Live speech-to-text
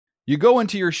You go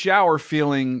into your shower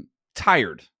feeling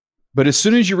tired, but as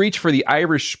soon as you reach for the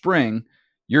Irish Spring,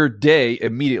 your day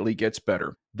immediately gets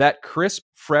better. That crisp,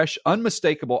 fresh,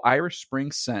 unmistakable Irish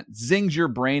Spring scent zings your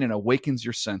brain and awakens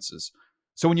your senses.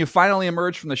 So when you finally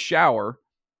emerge from the shower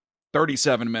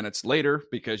 37 minutes later,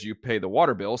 because you pay the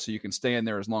water bill so you can stay in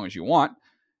there as long as you want,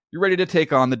 you're ready to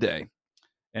take on the day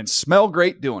and smell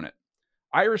great doing it.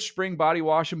 Irish Spring Body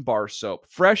Wash and Bar Soap.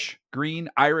 Fresh, green,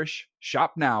 Irish.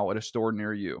 Shop now at a store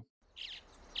near you.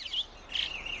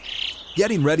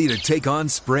 Getting ready to take on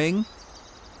spring?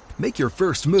 Make your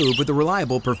first move with the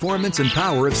reliable performance and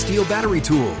power of Steel battery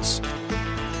tools.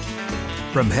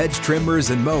 From hedge trimmers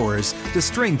and mowers to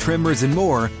string trimmers and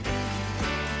more,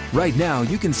 right now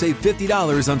you can save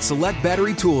 $50 on select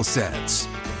battery tool sets.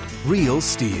 Real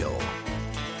Steel.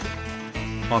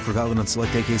 Offer valid on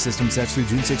select AK system sets through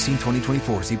June 16,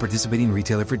 2024. See participating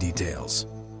retailer for details.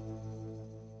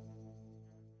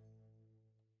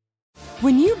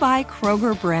 When you buy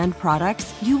Kroger brand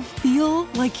products, you feel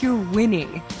like you're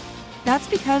winning. That's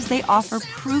because they offer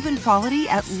proven quality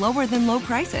at lower than low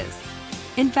prices.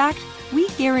 In fact, we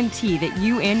guarantee that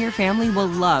you and your family will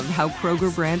love how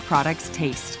Kroger brand products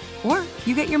taste, or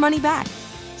you get your money back.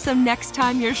 So next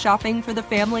time you're shopping for the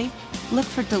family, look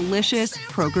for delicious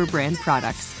Kroger brand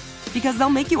products, because they'll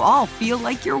make you all feel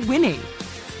like you're winning.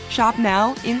 Shop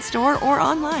now, in-store, or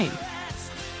online.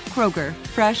 Kroger,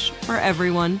 fresh for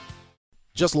everyone.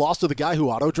 Just lost to the guy who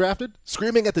auto-drafted?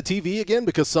 Screaming at the TV again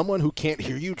because someone who can't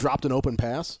hear you dropped an open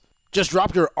pass? Just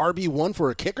dropped your RB1 for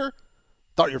a kicker?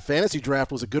 Thought your fantasy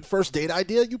draft was a good first date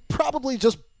idea? You probably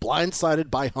just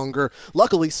blindsided by hunger.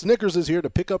 Luckily, Snickers is here to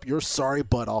pick up your sorry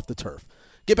butt off the turf.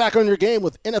 Get back on your game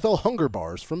with NFL Hunger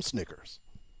Bars from Snickers.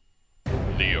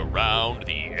 The Around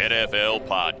the NFL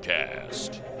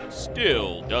podcast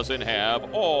still doesn't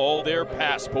have all their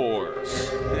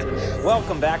passports.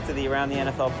 Welcome back to the Around the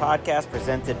NFL podcast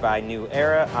presented by New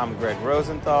Era. I'm Greg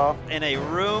Rosenthal. In a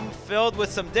room filled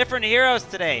with some different heroes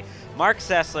today. Mark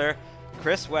Sessler,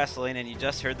 Chris Wesseling, and you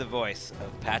just heard the voice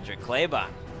of Patrick Claybon.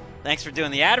 Thanks for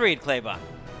doing the ad read, Claybon.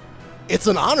 It's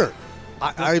an honor.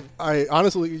 I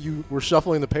honestly, you were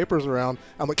shuffling the papers around.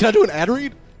 I'm like, can I do an ad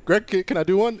read? Greg, can I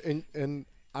do one? And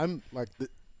I'm like,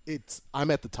 I'm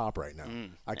at the top right now.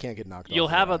 I can't get knocked off. You'll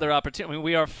have other opportunities. I mean,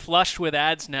 we are flushed with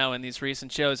ads now in these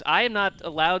recent shows. I am not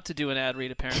allowed to do an ad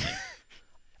read, apparently.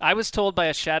 I was told by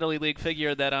a Shadowy League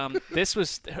figure that this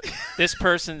was this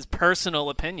person's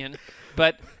personal opinion,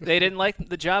 but they didn't like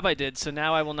the job I did, so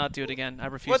now I will not do it again. I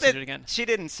refuse to do it again. She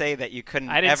didn't say that you couldn't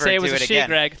I didn't ever say it do was it a she, again.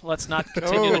 Greg. Let's not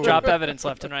continue to drop evidence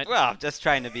left and right. Well, I'm just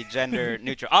trying to be gender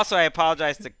neutral. Also, I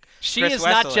apologize to She Chris is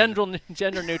Wesseling. not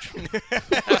gender neutral.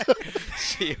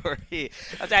 She or he.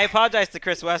 I apologize to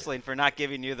Chris Wesseling for not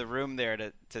giving you the room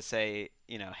there to say,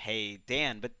 hey,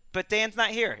 Dan. But Dan's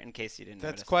not here, in case you didn't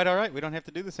notice. That's quite all right. We don't have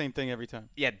to do the same thing every time.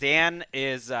 Yeah, Dan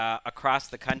is across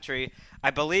the country.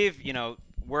 I believe,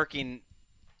 working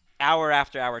hour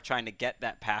after hour trying to get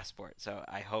that passport. So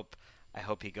I hope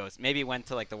he goes. Maybe he went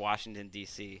to like the Washington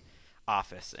D.C.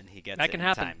 office and he gets that it can in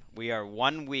happen. time. We are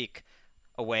 1 week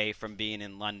away from being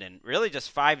in London. Really,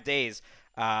 just 5 days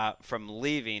from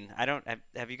leaving.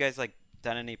 Have you guys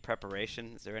done any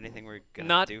preparation? Is there anything we're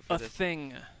gonna do for this? Not a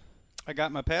thing. I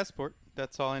got my passport.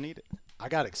 That's all I needed. I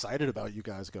got excited about you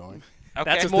guys going. Okay.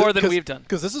 That's more than we've done.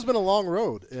 Because this has been a long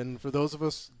road, and for those of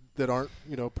us that aren't,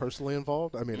 personally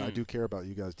involved, I mean, I do care about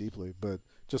you guys deeply, but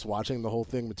just watching the whole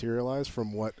thing materialize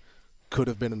from what could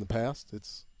have been in the past,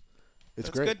 it's That's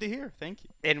great. Good to hear. Thank you.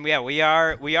 And yeah, we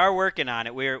are working on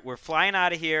it. We're flying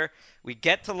out of here. We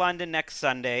get to London next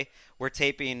Sunday. We're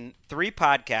taping 3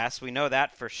 podcasts. We know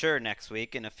that for sure next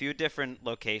week in a few different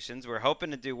locations. We're hoping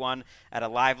to do one at a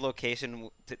live location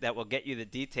that will get you the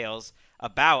details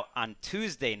about on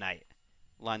Tuesday night,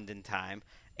 London time.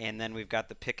 And then we've got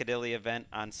the Piccadilly event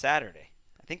on Saturday.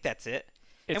 I think that's it.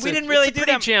 It's we didn't really it's a do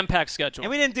pretty that. jam-packed schedule.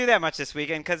 And we didn't do that much this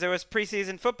weekend because there was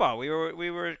preseason football. We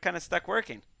were kind of stuck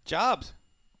working. Jobs.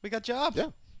 We got jobs. Yeah.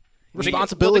 Well,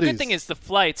 Responsibilities. the good thing is the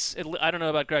flights, I don't know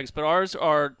about Greg's, but ours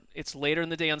it's later in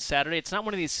the day on Saturday. It's not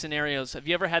one of these scenarios. Have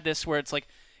you ever had this where it's like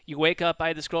you wake up, I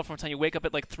had this girl from time, you wake up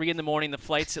at 3 in the morning, the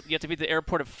flights, you have to be at the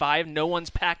airport at 5, no one's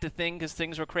packed a thing because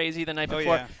things were crazy the night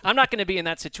before. Yeah. I'm not going to be in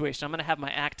that situation. I'm going to have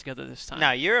my act together this time.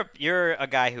 No, you're a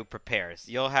guy who prepares.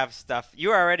 You'll have stuff.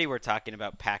 You already were talking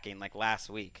about packing last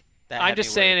week. I'm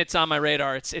just saying it's on my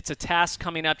radar. It's a task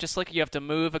coming up, just like you have to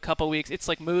move a couple weeks. It's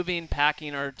like moving,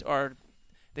 packing, or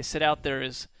they sit out there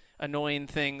as annoying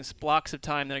things, blocks of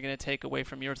time that are going to take away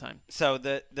from your time. So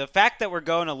the fact that we're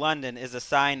going to London is a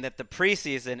sign that the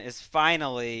preseason is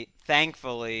finally,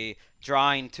 thankfully,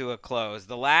 drawing to a close.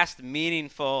 The last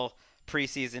meaningful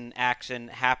preseason action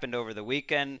happened over the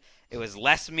weekend. It was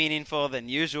less meaningful than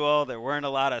usual. There weren't a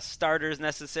lot of starters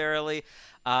necessarily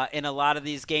in a lot of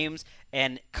these games.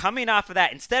 And coming off of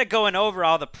that, instead of going over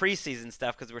all the preseason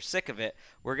stuff because we're sick of it,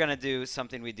 we're going to do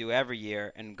something we do every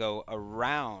year and go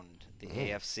around the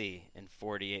AFC in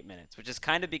 48 minutes, which has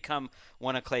kind of become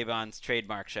one of Claybon's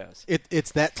trademark shows.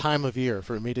 It's that time of year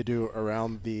for me to do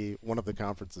around one of the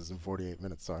conferences in 48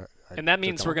 minutes. So and that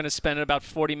means we're going to spend about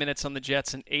 40 minutes on the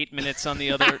Jets and 8 minutes on the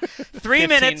other 3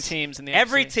 minutes teams in the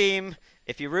every AFC. team.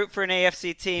 If you root for an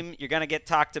AFC team, you're going to get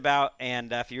talked about,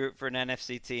 and if you root for an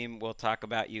NFC team, we'll talk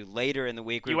about you later in the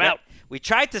week. We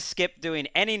tried to skip doing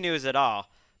any news at all,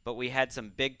 but we had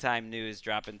some big-time news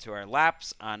drop into our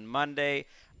laps on Monday.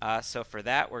 So for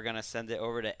that, we're going to send it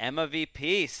over to Emma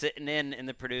VP sitting in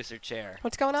the producer chair.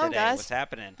 What's going on, today. guys? What's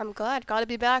happening? I'm glad. Got to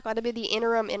be back. Got to be the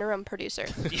interim producer.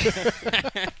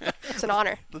 It's an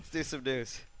honor. Let's do some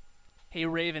news. Hey,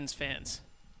 Ravens fans.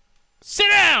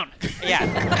 Sit down! Yeah.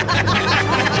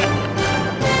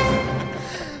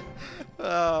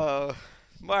 Oh,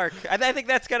 Mark, I think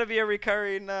that's going to be a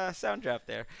recurring sound drop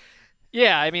there.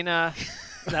 Yeah, I mean,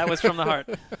 that was from the heart.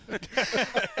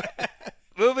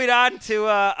 Moving on to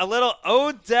a little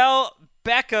Odell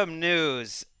Beckham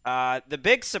news. The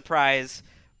big surprise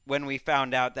when we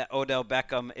found out that Odell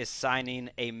Beckham is signing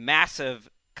a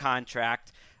massive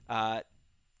contract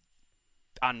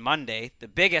on Monday, the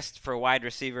biggest for a wide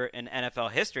receiver in NFL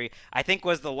history, I think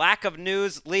was the lack of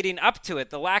news leading up to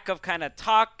it, the lack of kind of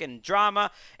talk and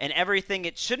drama and everything.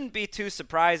 It shouldn't be too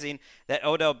surprising that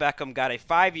Odell Beckham got a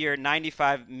 5-year,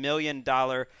 $95 million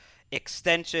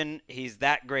extension. He's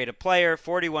that great a player.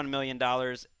 $41 million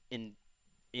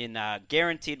in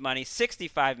guaranteed money,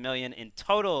 $65 million in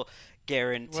total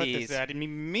guarantees. What does that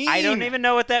mean? I don't even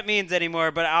know what that means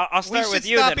anymore, but I'll start with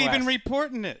you. We should stop then, even Wes.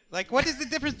 reporting it. Like, what is the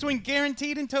difference between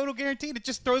guaranteed and total guaranteed? It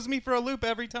just throws me for a loop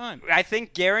every time. I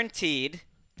think guaranteed,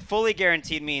 fully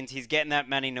guaranteed means he's getting that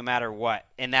money no matter what.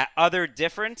 And that other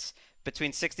difference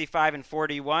between 65 and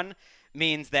 41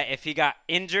 means that if he got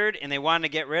injured and they wanted to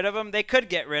get rid of him, they could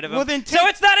get rid of him. Well, then so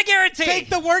it's not a guarantee. Take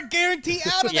the word guarantee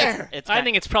out of there. I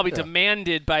think it's probably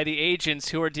demanded by the agents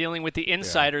who are dealing with the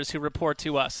insiders who report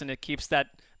to us, and it keeps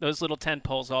those little tent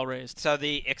poles all raised. So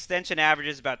the extension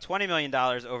averages about $20 million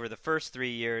over the first 3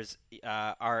 years.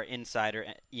 Our insider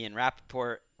Ian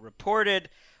Rappaport reported.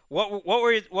 What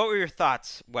were your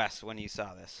thoughts, Wes, when you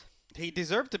saw this? He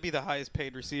deserved to be the highest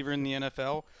paid receiver in the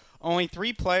NFL. Only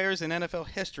 3 players in NFL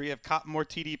history have caught more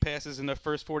TD passes in their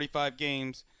first 45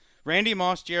 games. Randy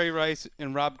Moss, Jerry Rice,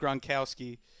 and Rob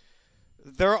Gronkowski.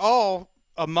 They're all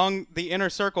among the inner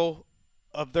circle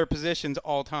of their positions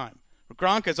all time.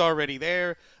 Gronk is already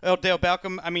there. Odell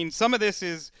Beckham, I mean, some of this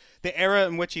is the era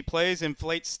in which he plays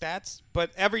inflates stats,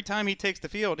 but every time he takes the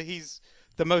field, he's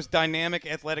the most dynamic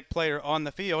athletic player on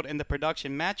the field, and the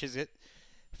production matches it.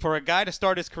 For a guy to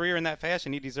start his career in that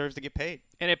fashion, he deserves to get paid.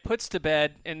 And it puts to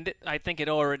bed, and I think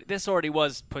this already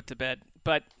was put to bed,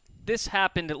 but this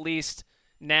happened at least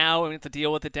now, and we have to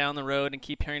deal with it down the road and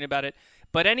keep hearing about it.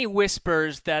 But any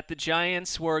whispers that the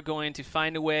Giants were going to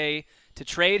find a way to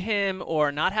trade him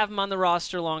or not have him on the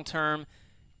roster long term,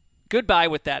 goodbye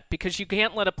with that, because you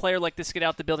can't let a player like this get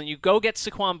out the building. You go get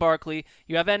Saquon Barkley.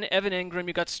 You have Evan Ingram.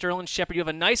 You got Sterling Shepard. You have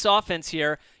a nice offense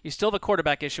here. You still have a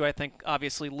quarterback issue, I think,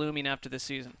 obviously looming after this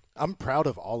season. I'm proud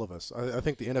of all of us. I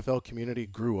think the NFL community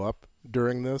grew up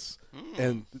during this,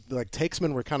 and like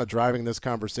Takesman were kind of driving this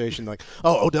conversation, like,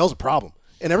 "Oh, Odell's a problem,"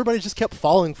 and everybody just kept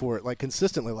falling for it, like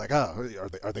consistently, like, "Oh,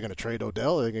 are they going to trade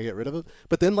Odell? Are they going to get rid of him?"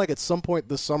 But then, like at some point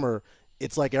this summer,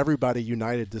 it's like everybody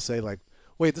united to say, like,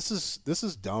 "Wait, this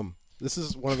is dumb. This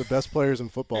is one of the best players in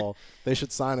football. They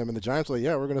should sign him." And the Giants were like,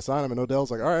 "Yeah, we're going to sign him." And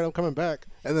Odell's like, "All right, I'm coming back,"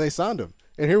 and then they signed him.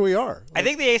 And here we are. I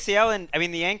think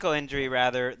the ankle injury,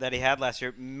 rather, that he had last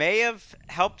year may have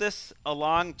helped us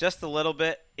along just a little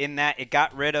bit in that it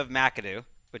got rid of McAdoo,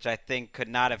 which I think could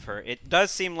not have hurt. It does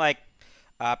seem like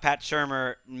Pat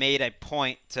Shurmur made a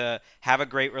point to have a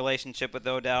great relationship with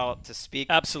Odell, to speak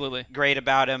absolutely great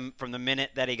about him from the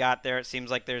minute that he got there. It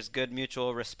seems like there's good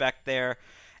mutual respect there.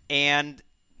 And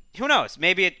who knows?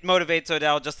 Maybe it motivates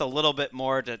Odell just a little bit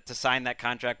more to sign that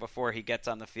contract before he gets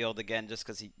on the field again, just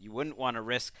because you wouldn't want to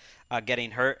risk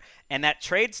getting hurt. And that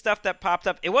trade stuff that popped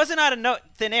up, it wasn't out of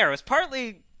thin air. It was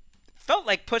partly felt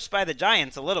like pushed by the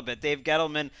Giants a little bit. Dave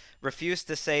Gettleman refused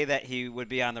to say that he would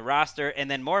be on the roster.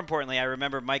 And then more importantly, I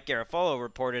remember Mike Garafolo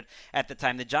reported at the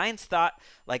time, the Giants thought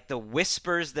like the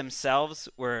whispers themselves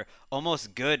were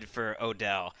almost good for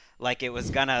Odell. Like it was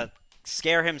going to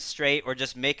scare him straight or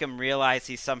just make him realize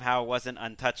he somehow wasn't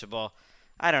untouchable.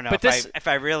 I don't know if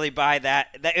I really buy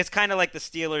that. It's kind of like the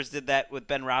Steelers did that with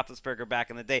Ben Roethlisberger back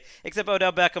in the day, except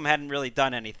Odell Beckham hadn't really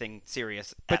done anything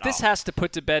serious. But this has to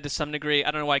put to bed to some degree.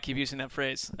 I don't know why I keep using that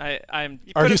phrase. I'm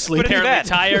Are you sleeping? apparently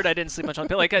tired. I didn't sleep much on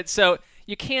it. So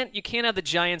you can't have the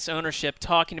Giants ownership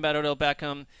talking about Odell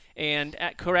Beckham and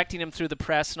correcting him through the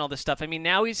press and all this stuff. I mean,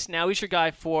 now he's your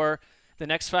guy for the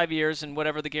next 5 years and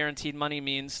whatever the guaranteed money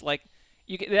means. Like.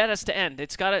 That has to end.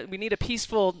 We need a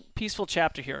peaceful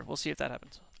chapter here. We'll see if that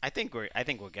happens. I think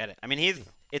we'll get it. I mean,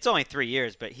 it's only 3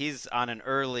 years, but he's on an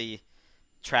early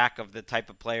track of the type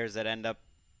of players that end up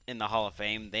in the Hall of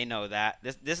Fame. They know that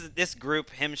this group,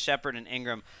 him, Shepard, and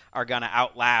Ingram, are going to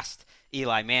outlast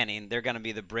Eli Manning. They're going to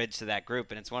be the bridge to that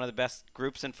group, and it's one of the best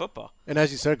groups in football. And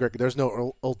as you said, Greg, there's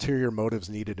no ulterior motives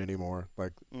needed anymore.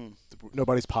 Like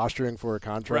nobody's posturing for a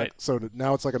contract. Right. So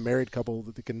now it's like a married couple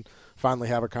that they can finally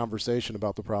have a conversation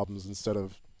about the problems instead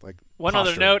of like One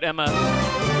posturing. other note, Emma.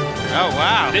 Oh,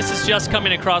 wow. This is just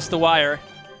coming across the wire.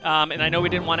 And I know we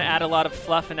didn't want to add a lot of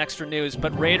fluff and extra news,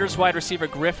 but Raiders wide receiver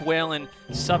Griff Whalen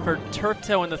suffered turf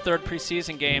toe in the third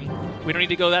preseason game. We don't need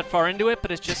to go that far into it,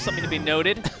 but it's just something to be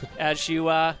noted as you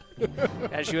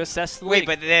assess the league.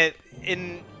 Wait, but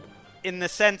in the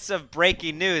sense of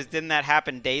breaking news, didn't that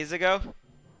happen days ago?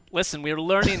 Listen, we're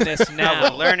learning this now.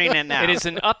 We're learning it now. It is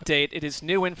an update. It is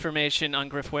new information on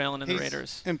Griff Whalen and the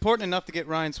Raiders. Important enough to get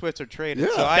Ryan Switzer traded.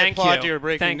 Yeah. So I Thank applaud you. your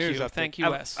breaking news. Thank you,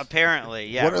 Wes. Apparently,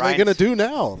 yeah. What are they going to do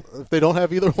now if they don't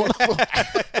have either one of them?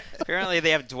 Apparently,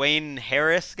 they have Dwayne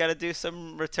Harris got to do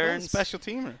some returns. Special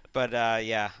teamer. But,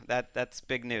 yeah, that's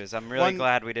big news. I'm really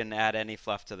glad we didn't add any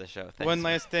fluff to the show. Thanks. One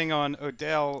last thing on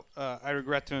Odell. I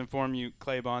regret to inform you,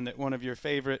 Claybon, that one of your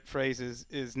favorite phrases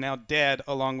is now dead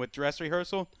along with dress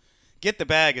rehearsal. Get the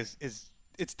bag is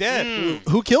it's dead.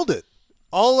 Who killed it?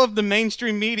 All of the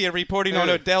mainstream media reporting on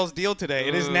Odell's deal today.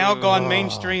 It has now gone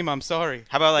mainstream. I'm sorry.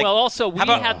 How about also we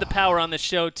had the power on the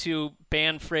show to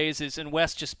ban phrases, and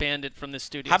Wes just banned it from the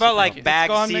studio. How about so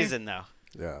bag season though?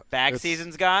 Yeah, bag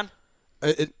season's gone.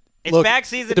 It's look, bag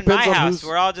season in my house.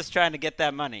 We're all just trying to get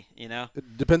that money, you know.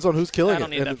 It depends on who's killing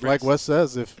it. And like Wes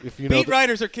says, if you know beat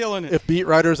writers are killing it. If beat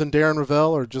writers and Darren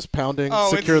Ravel are just pounding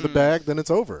secure the bag, then it's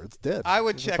over. It's dead. I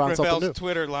would check Ravel's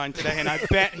Twitter line today, and I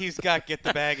bet he's got get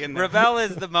the bag in there. Ravel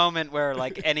is the moment where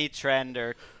like any trend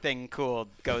or thing cool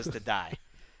goes to die.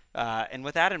 And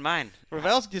with that in mind,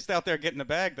 Ravel's just out there getting the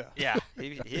bag, though. Yeah,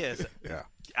 he is. Yeah,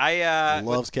 I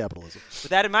loves capitalism. With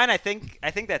that in mind, I think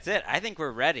that's it. I think we're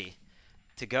ready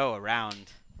to go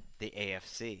around the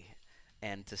AFC.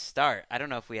 And to start, I don't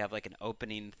know if we have like an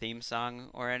opening theme song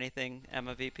or anything,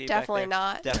 Emma VP. Definitely back there.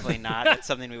 not. Definitely not. That's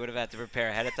something we would have had to prepare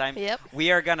ahead of time. Yep. We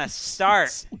are gonna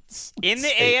start in the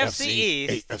AFC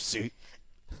East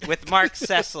with Mark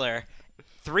Sessler.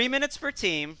 3 minutes per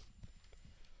team.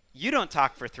 You don't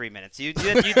talk for 3 minutes. You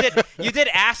did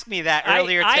ask me that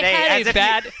earlier today.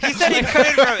 He said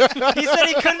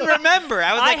he couldn't remember.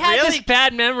 I was like, had really? this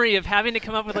bad memory of having to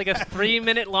come up with like a 3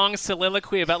 minute long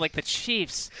soliloquy about like the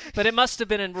Chiefs, but it must have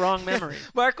been a wrong memory.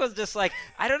 Mark was just like,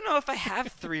 I don't know if I have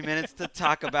 3 minutes to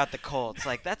talk about the Colts.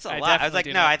 Like that's a lot. I was like,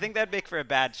 no, I think that'd make for a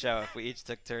bad show if we each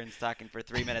took turns talking for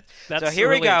 3 minutes. So here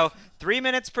we go. 3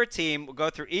 minutes per team. We'll go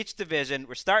through each division.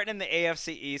 We're starting in the AFC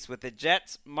East with the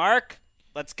Jets. Mark.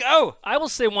 Let's go. I will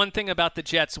say one thing about the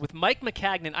Jets. With Mike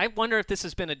Maccagnan, I wonder if this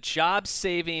has been a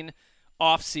job-saving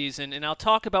offseason. And I'll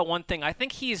talk about one thing. I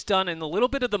think he's done in a little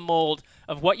bit of the mold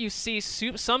of what you see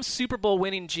some Super Bowl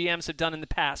winning GMs have done in the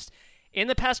past. In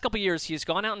the past couple of years, he's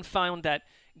gone out and found that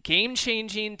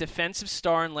game-changing defensive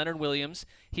star in Leonard Williams.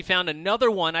 He found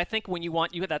another one. I think when you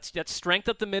that strength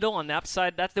up the middle on that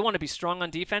side, they want to be strong on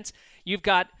defense. You've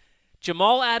got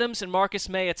Jamal Adams and Marcus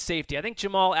May at safety. I think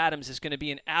Jamal Adams is going to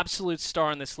be an absolute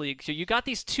star in this league. So you got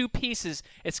these two pieces.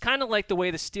 It's kind of like the way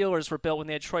the Steelers were built when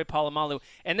they had Troy Polamalu.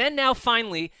 And then now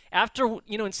finally, after,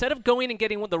 instead of going and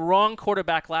getting the wrong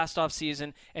quarterback last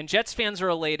offseason, and Jets fans are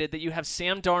elated that you have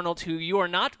Sam Darnold, who you are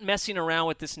not messing around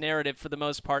with this narrative for the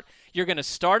most part. You're going to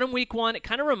start him week 1. It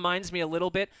kind of reminds me a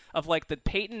little bit of like the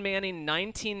Peyton Manning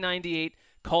 1998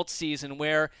 Colts season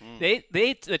where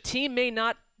the team may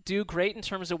not do great in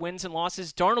terms of wins and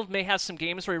losses. Darnold may have some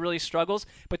games where he really struggles,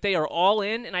 but they are all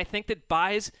in, and I think that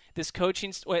buys this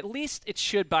coaching, or at least it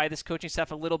should buy this coaching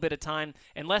staff a little bit of time,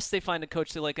 unless they find a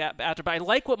coach they like after. But I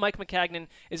like what Mike Maccagnan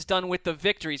has done with the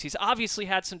victories. He's obviously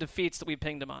had some defeats that we've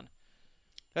pinged him on.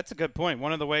 That's a good point.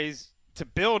 One of the ways to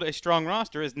build a strong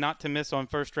roster is not to miss on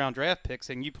first-round draft picks,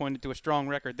 and you pointed to a strong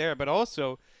record there, but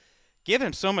also give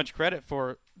him so much credit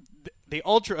for the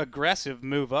ultra-aggressive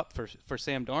move up for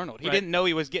Sam Darnold. He didn't know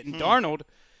he was getting Darnold,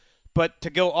 but to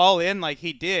go all in like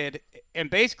he did, and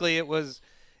basically it was,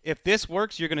 if this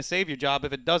works, you're going to save your job.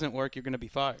 If it doesn't work, you're going to be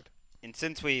fired. And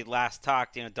since we last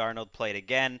talked, Darnold played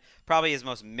again. Probably his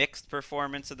most mixed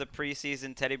performance of the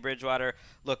preseason. Teddy Bridgewater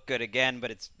looked good again, but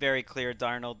it's very clear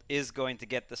Darnold is going to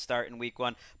get the start in week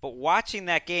 1. But watching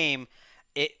that game,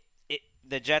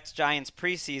 the Jets-Giants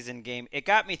preseason game, it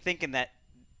got me thinking that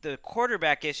the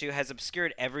quarterback issue has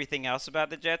obscured everything else about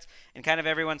the Jets, and kind of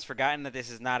everyone's forgotten that this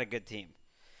is not a good team.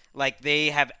 Like,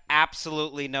 they have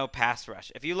absolutely no pass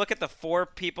rush. If you look at the 4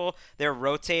 people they're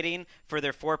rotating for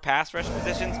their 4 pass rush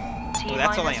positions,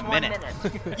 that's only a minute.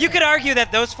 You could argue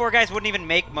that those 4 guys wouldn't even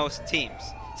make most teams.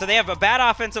 So they have a bad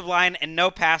offensive line and no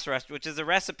pass rush, which is a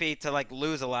recipe to,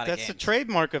 lose a lot of games. That's the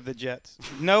trademark of the Jets.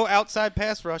 No outside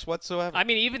pass rush whatsoever. I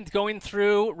mean, even going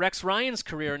through Rex Ryan's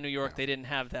career in New York, they didn't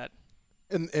have that.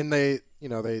 And they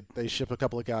ship a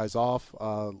couple of guys off.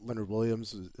 Leonard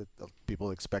Williams,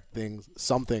 people expect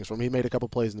some things from him. He made a couple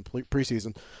plays in the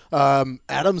preseason.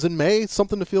 Adams and May,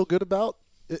 something to feel good about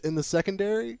in the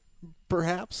secondary,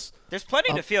 perhaps. There's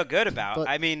plenty to feel good about.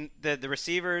 I mean, the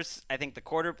receivers, I think the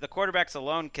quarterbacks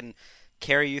alone can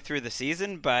carry you through the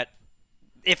season. But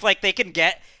if they can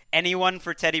get anyone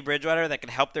for Teddy Bridgewater that can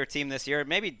help their team this year,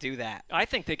 maybe do that. I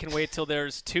think they can wait till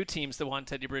there's 2 teams that want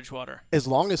Teddy Bridgewater. As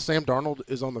long as Sam Darnold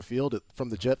is on the field, from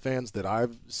the Jet fans that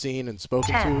I've seen and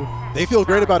spoken to, they feel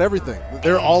great about everything.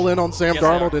 They're all in on Sam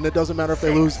Darnold, and it doesn't matter if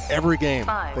they lose every game.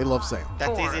 They love Sam.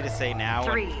 That's easy to say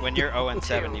now. When you're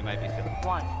 0-7, you might be feeling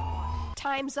 1.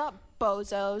 Time's up,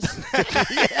 bozos.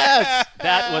 Yes!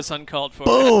 That was uncalled for.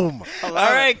 Boom! All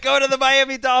right, go to the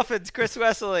Miami Dolphins, Chris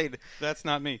Wesseling. That's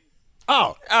not me.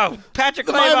 Oh, Patrick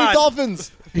the Claybon. Miami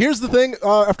Dolphins. Here's the thing.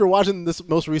 After watching this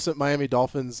most recent Miami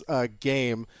Dolphins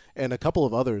game and a couple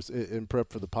of others in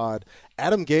prep for the pod,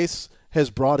 Adam Gase has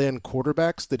brought in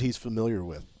quarterbacks that he's familiar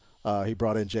with. He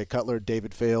brought in Jay Cutler,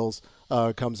 David Fales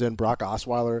comes in, Brock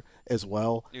Osweiler as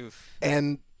well. Oof.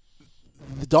 And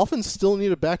the Dolphins still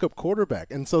need a backup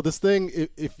quarterback. And so this thing,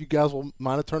 if you guys will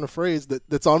mind a turn of phrase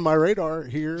that's on my radar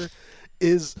here,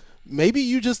 is maybe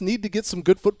you just need to get some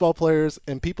good football players,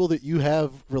 and people that you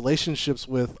have relationships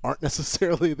with aren't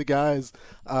necessarily the guys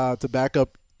to back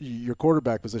up your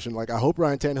quarterback position. I hope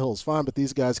Ryan Tannehill is fine, but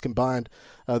these guys combined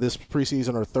this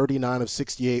preseason are 39 of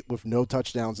 68 with no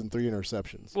touchdowns and 3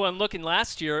 interceptions. Well, and looking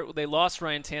last year, they lost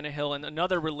Ryan Tannehill, and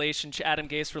another Adam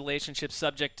Gase relationship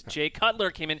subject, Jay Cutler,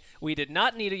 came in. We did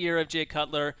not need a year of Jay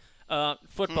Cutler.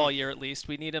 Football year, at least.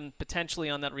 We need him potentially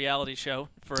on that reality show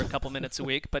for a couple minutes a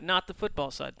week, but not the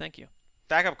football side. Thank you.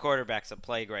 Backup quarterback's a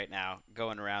plague right now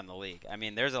going around the league. I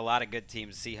mean, there's a lot of good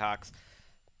teams, Seahawks,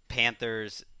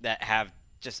 Panthers, that have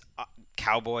just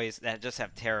Cowboys that just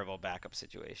have terrible backup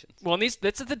situations. Well,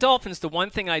 that's the Dolphins. The one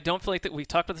thing I don't feel like that we've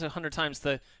talked about this 100 times,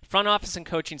 the front office and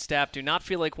coaching staff do not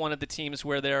feel like one of the teams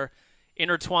where they're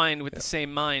intertwined with the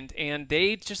same mind, and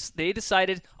they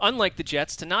decided, unlike the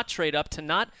Jets, to not trade up, to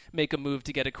not make a move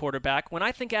to get a quarterback. When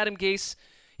I think Adam Gase,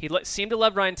 he seemed to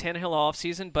love Ryan Tannehill all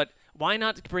offseason, but why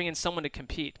not bring in someone to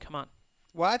compete? Come on.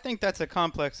 Well, I think that's a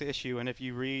complex issue, and if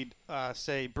you read,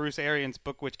 say, Bruce Arians'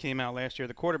 book, which came out last year,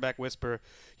 The Quarterback Whisperer,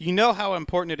 you know how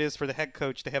important it is for the head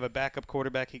coach to have a backup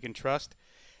quarterback he can trust,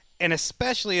 and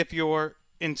especially if you're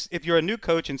a new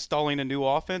coach installing a new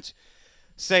offense.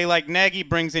 Say, Nagy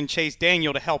brings in Chase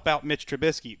Daniel to help out Mitch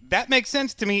Trubisky. That makes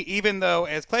sense to me, even though,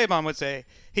 as Claybon would say,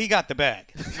 he got the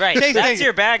bag. Right, that's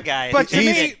your bad guy. But to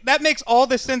me, that makes all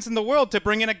the sense in the world to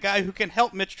bring in a guy who can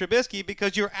help Mitch Trubisky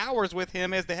because your hours with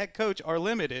him as the head coach are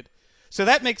limited. So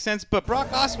that makes sense. But Brock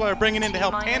Osweiler bringing in to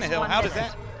help Tannehill, how does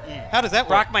that work?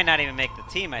 Brock might not even make the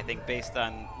team, I think, based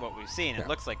on what we've seen. It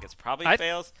looks like it's probably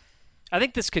fails. I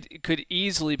think this could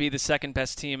easily be the second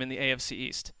best team in the AFC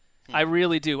East. I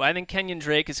really do. I think Kenyon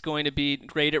Drake is going to be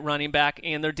great at running back,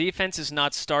 and their defense is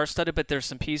not star-studded, but there's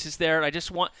some pieces there.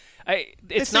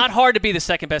 It's not hard to be the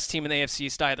second-best team in the AFC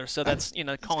East either, so that's,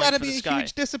 calling for the sky. It's got to be a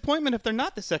huge disappointment if they're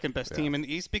not the second-best team in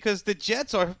the East, because the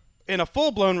Jets are in a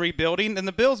full-blown rebuilding, and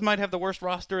the Bills might have the worst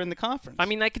roster in the conference. I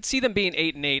mean, I could see them being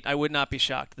 8-8. I would not be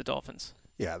shocked, the Dolphins.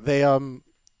 Yeah,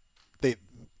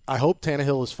 I hope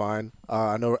Tannehill is fine.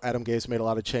 I know Adam Gase made a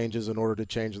lot of changes in order to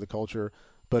change the culture.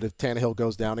 But if Tannehill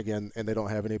goes down again and they don't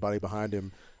have anybody behind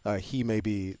him, he may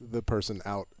be the person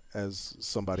out as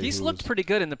somebody. He's looked pretty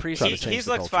good in the preseason. He's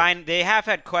looked fine. They have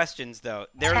had questions, though.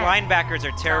 Their linebackers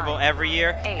are terrible every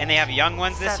year, and they have young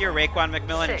ones this year, Raekwon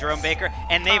McMillan and Jerome Baker,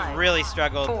 and they've really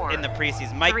struggled in the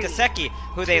preseason. Mike Gesicki,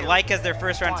 who they like as their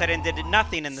first-round tight end, did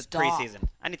nothing in the preseason.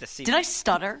 I need to see. Did I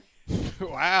stutter?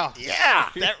 Wow. Yeah.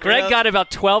 Greg got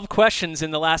about 12 questions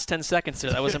in the last 10 seconds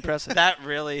there. That was impressive. That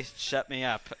really shut me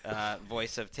up,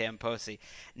 voice of Tamposi.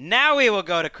 Now we will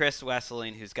go to Chris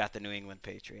Wesseling, who's got the New England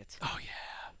Patriots. Oh,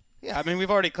 yeah. Yeah, I mean, we've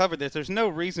already covered this. There's no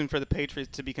reason for the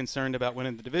Patriots to be concerned about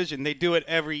winning the division. They do it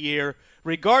every year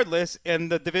regardless,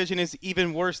 and the division is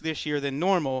even worse this year than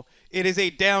normal. It is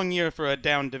a down year for a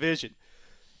down division.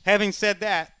 Having said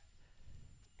that,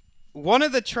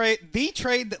 the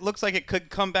trade that looks like it could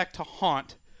come back to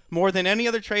haunt more than any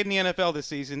other trade in the NFL this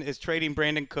season is trading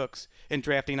Brandon Cooks and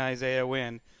drafting Isaiah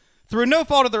Wynn. Through no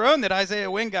fault of their own that Isaiah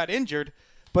Wynn got injured,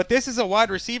 but this is a wide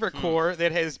receiver core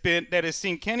that has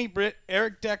seen Kenny Britt,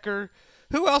 Eric Decker.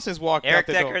 Who else has walked out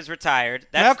the door? Eric Decker's retired.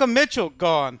 Malcolm Mitchell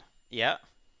gone. Yeah.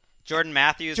 Jordan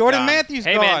Matthews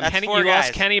Hey, gone. man, you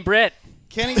lost Kenny Britt.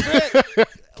 Kenny Britt.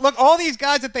 Look, all these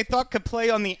guys that they thought could play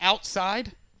on the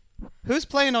outside. Who's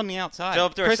playing on the outside?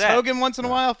 Philip Chris Dorsett. Hogan once in a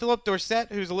while. Philip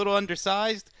Dorsett, who's a little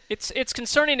undersized. It's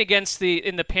concerning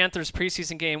in the Panthers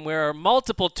preseason game where are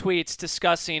multiple tweets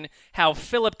discussing how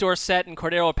Philip Dorsett and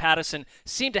Cordero Patterson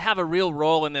seem to have a real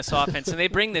role in this offense, and they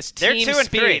bring this team They're 2 and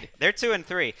speed. 3. They're 2 and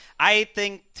 3. I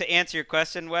think, to answer your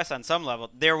question, Wes, on some level,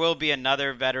 there will be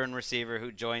another veteran receiver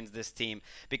who joins this team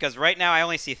because right now I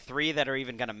only see 3 that are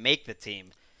even going to make the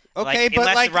team. Okay,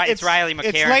 but it's Riley McCarron.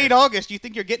 It's late August. You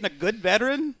think you're getting a good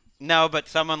veteran? No, but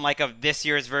someone like this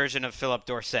year's version of Philip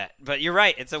Dorsett. But you're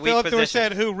right; it's a weak Philip position.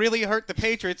 Dorsett, who really hurt the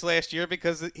Patriots last year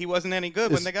because he wasn't any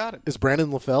good when they got him. Is Brandon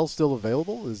LaFell still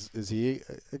available? Is he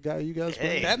a guy you guys?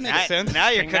 Hey, that makes sense. Now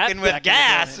you're Bring that cooking with back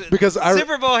gas. Because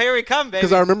Super Bowl, here we come, baby.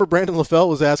 Because I remember Brandon LaFell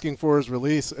was asking for his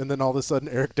release, and then all of a sudden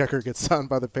Eric Decker gets signed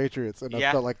by the Patriots, and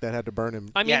I felt like that had to burn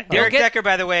him. I mean, Eric Decker,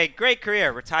 by the way, great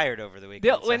career, retired over the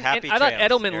weekend. So happy I thought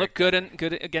trails, Edelman Eric looked Decker.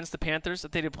 good against the Panthers.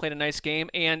 That they played a nice game,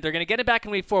 and they're going to get it back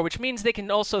in week 4, which means they can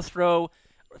also throw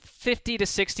 50 to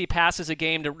 60 passes a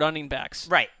game to running backs.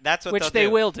 Right, that's what which they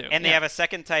will do. And they have a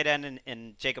second tight end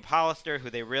in Jacob Hollister, who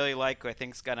they really like, who I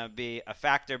think is going to be a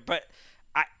factor. But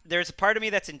there's a part of me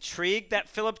that's intrigued that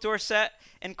Philip Dorsett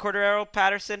and Cordero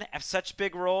Patterson have such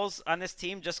big roles on this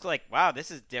team. Just like, wow, this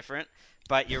is different.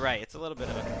 But you're right, it's a little bit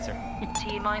of a concern.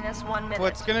 T-minus 1 minute.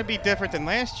 What's going to be different than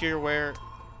last year where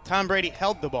Tom Brady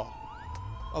held the ball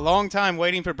a long time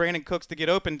waiting for Brandon Cooks to get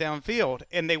open downfield,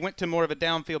 and they went to more of a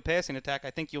downfield passing attack. I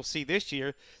think you'll see this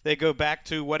year they go back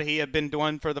to what he had been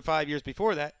doing for the 5 years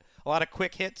before that. A lot of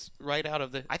quick hits right out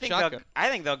of the shotgun. I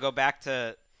think they'll go back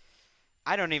to,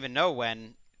 I don't even know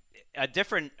when, a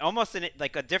different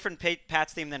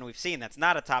Pats team than we've seen. That's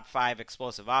not a top 5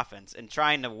 explosive offense and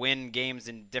trying to win games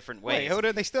in different ways.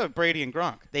 Wait, they still have Brady and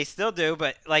Gronk. They still do,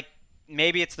 but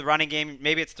maybe it's the running game,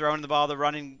 maybe it's throwing the ball to the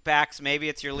running backs, maybe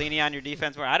it's you're leaning on your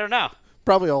defense more. I don't know.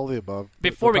 Probably all of the above.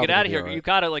 Before we get out of here, you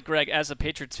got to, Greg, as a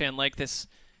Patriots fan, like this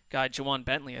guy, Juwan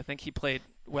Bentley. I think he played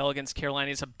well against Carolina.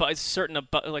 He's a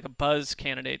buzz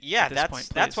candidate. Yeah, at this point,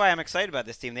 that's why I'm excited about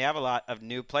this team. They have a lot of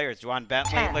new players. Juwan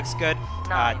Bentley looks good.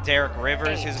 Derek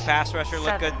Rivers, who's a pass rusher,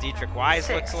 look good. Dietrich Wise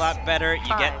looks a lot better. You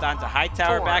get Donta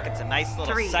Hightower back. It's a nice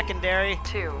little secondary.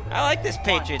 I like this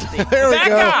Patriots team. There we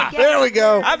go. Off. There we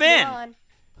go. I'm in.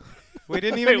 We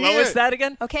didn't even Wait, what was that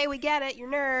again? Okay, we get it. You're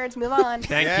nerds. Move on.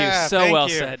 Thank Yeah, you. So thank well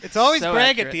you. said. It's always so Greg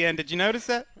accurate. at the end. Did you notice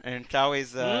that? And it's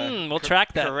always we'll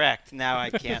track that. correct. Now I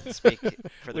can't speak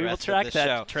for the We will rest track of the that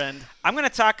show. trend I'm going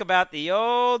to talk about the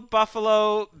old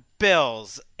Buffalo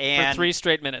Bills and for 3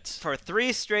 straight minutes. For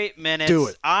 3 straight minutes Do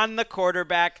it. on the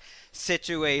quarterback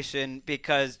situation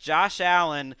because Josh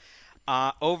Allen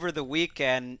over the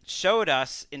weekend showed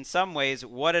us in some ways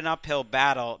what an uphill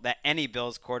battle that any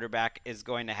Bills quarterback is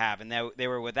going to have. And they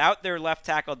were without their left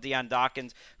tackle, Deion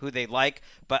Dawkins, who they like,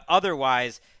 but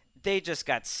otherwise they just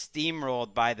got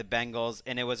steamrolled by the Bengals.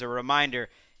 And it was a reminder,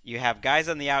 you have guys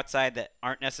on the outside that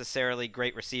aren't necessarily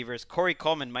great receivers. Corey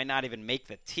Coleman might not even make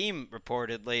the team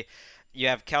reportedly. You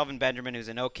have Kelvin Benjamin, who's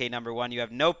an okay number 1. You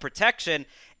have no protection.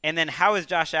 And then how is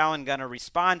Josh Allen going to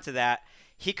respond to that?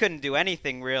 He couldn't do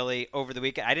anything really over the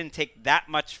weekend. I didn't take that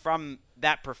much from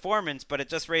that performance, but it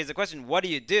just raised the question, what do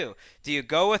you do? Do you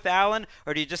go with Allen,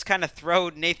 or do you just kind of throw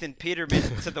Nathan Peterman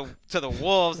to the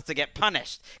wolves to get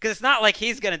punished? Because it's not like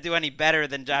he's going to do any better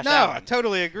than Josh Allen. No, I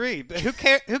totally agree. But who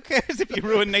cares if you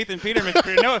ruin Nathan Peterman's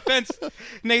career? No offense,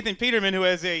 Nathan Peterman, who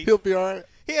has He'll be all right.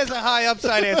 He has a high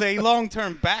upside as a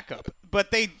long-term backup,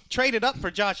 but they traded up for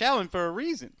Josh Allen for a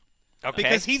reason. Okay.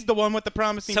 Because he's the one with the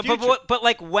promising future.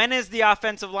 But when is the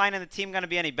offensive line and the team going to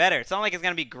be any better? It's not like it's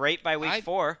going to be great by week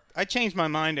 4. I changed my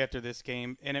mind after this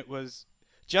game, and it was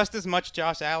just as much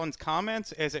Josh Allen's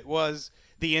comments as it was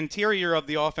the interior of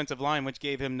the offensive line, which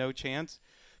gave him no chance.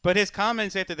 But his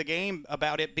comments after the game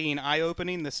about it being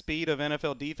eye-opening, the speed of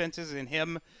NFL defenses, and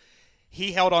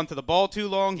he held on to the ball too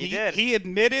long. He did. He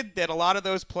admitted that a lot of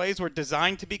those plays were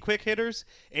designed to be quick hitters,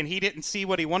 and he didn't see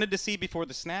what he wanted to see before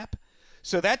the snap.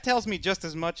 So that tells me just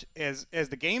as much as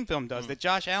the game film does, that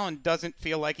Josh Allen doesn't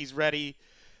feel like he's ready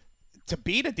to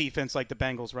beat a defense like the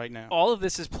Bengals right now. All of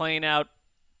this is playing out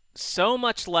so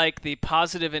much like the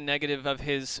positive and negative of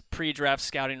his pre-draft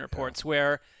scouting reports,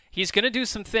 where he's going to do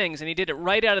some things, and he did it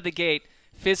right out of the gate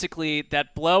physically,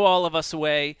 that blow all of us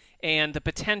away, and the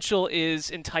potential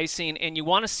is enticing, and you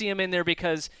want to see him in there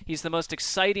because he's the most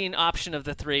exciting option of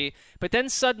the three. But then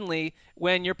suddenly,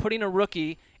 when you're putting a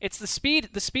rookie, it's the speed.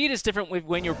 The speed is different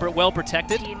when you're well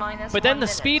protected, but then the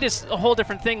speed is a whole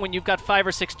different thing when you've got 5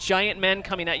 or 6 giant men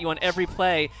coming at you on every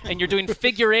play, and you're doing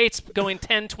figure eights going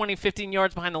 10, 20, 15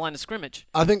 yards behind the line of scrimmage.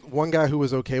 I think one guy who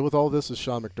was okay with all this is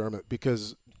Sean McDermott,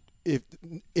 because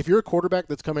if you're a quarterback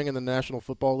that's coming in the National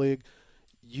Football League,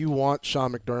 you want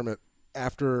Sean McDermott,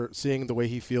 after seeing the way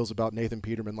he feels about Nathan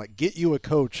Peterman, like, get you a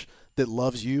coach that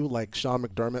loves you like Sean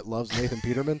McDermott loves Nathan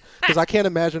Peterman. Because I can't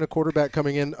imagine a quarterback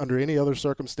coming in under any other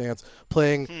circumstance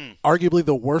playing arguably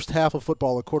the worst half of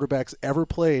football a quarterback's ever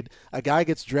played. A guy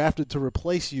gets drafted to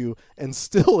replace you, and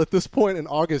still at this point in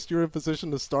August, you're in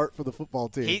position to start for the football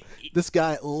team. This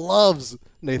guy loves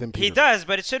Nathan Peterman. He does,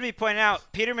 but it should be pointed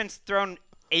out, Peterman's thrown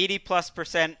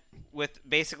 80+% with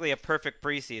basically a perfect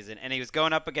preseason, and he was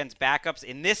going up against backups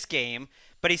in this game,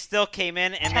 but he still came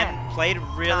in and then played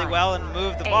really well and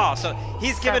moved the ball. So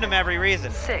he's given him every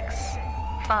reason. 6,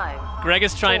 5. Greg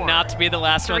is trying not to be the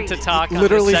last one to talk on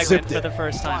Literally this segment zipped for the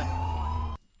first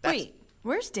time. Wait,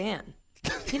 where's Dan?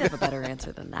 He'd have a better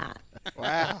answer than that.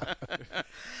 Wow.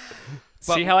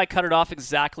 See how I cut it off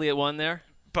exactly at 1 there?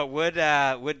 But would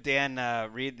Dan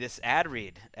read this ad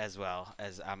read as well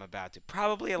as I'm about to?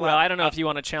 Probably a lot. Well, I don't know if you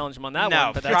want to challenge him on that one.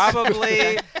 No, But that's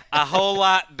probably a whole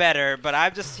lot better. But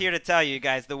I'm just here to tell you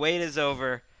guys, the wait is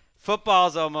over.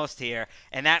 Football's almost here,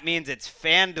 and that means it's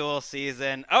FanDuel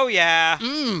season. Oh, yeah.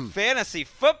 Fantasy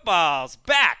football's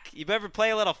back. You ever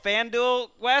play a little FanDuel,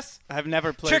 Wes? I've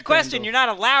never played Trick question. FanDuel. You're not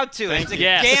allowed to. It's a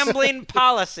gambling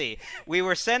policy. We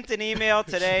were sent an email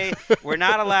today. We're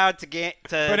not allowed to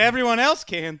But everyone else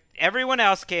can. Everyone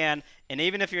else can, and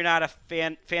even if you're not a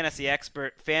fantasy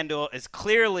expert, FanDuel is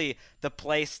clearly the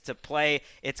place to play.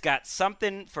 It's got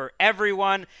something for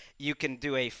everyone. You can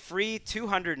do a free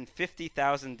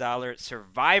 $250,000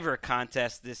 Survivor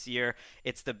contest this year.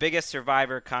 It's the biggest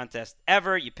Survivor contest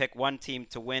ever. You pick one team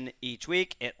to win each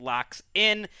week. It locks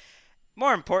in.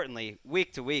 More importantly,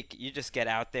 week to week, you just get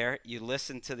out there, you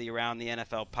listen to the Around the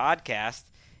NFL podcast,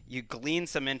 you glean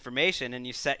some information, and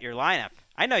you set your lineup.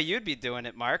 I know you'd be doing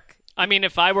it, Mark. I mean,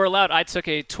 if I were allowed, I took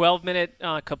a 12-minute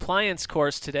compliance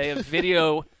course today, a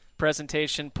video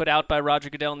presentation put out by Roger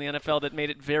Goodell in the NFL that made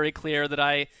it very clear that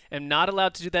I am not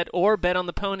allowed to do that or bet on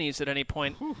the ponies at any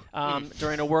point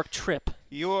during a work trip.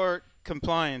 Your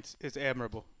compliance is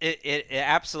admirable. It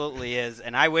absolutely is,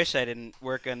 and I wish I didn't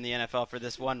work in the NFL for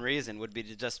this one reason, would be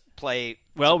to just play.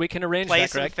 Well, we can arrange play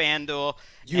that, some Greg. FanDuel.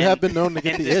 You have been known to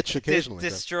get the itch occasionally.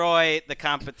 Destroy the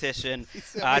competition. We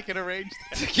can arrange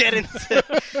that. To get into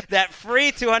that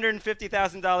free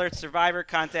 $250,000 Survivor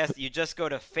contest, you just go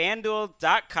to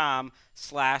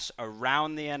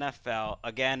FanDuel.com/AroundTheNFL.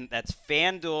 Again, that's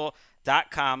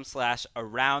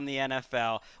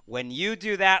FanDuel.com/AroundTheNFL. When you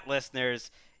do that, listeners,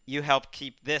 you help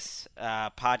keep this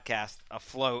podcast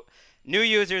afloat. New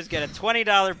users get a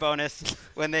 $20 bonus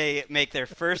when they make their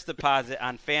first deposit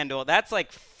on FanDuel. That's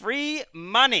like free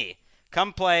money.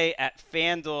 Come play at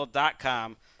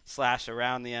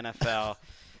FanDuel.com/AroundTheNFL.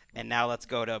 And now let's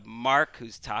go to Mark,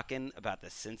 who's talking about the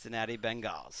Cincinnati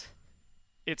Bengals.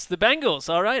 It's the Bengals.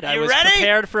 All right. I You was ready?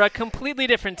 prepared for a completely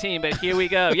different team, but here we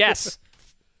go. Yes.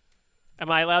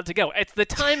 Am I allowed to go? The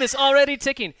time is already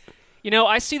ticking. You know,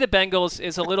 I see the Bengals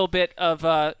as a little bit of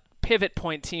a pivot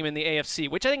point team in the AFC,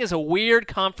 which I think is a weird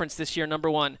conference this year,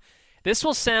 number one. This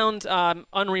will sound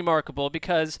unremarkable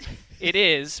because it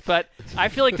is, but I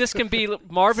feel like this can be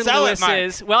Marvin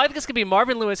Lewis's. Well, I think this could be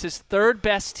Marvin Lewis's third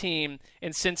best team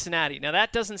in Cincinnati. Now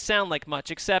that doesn't sound like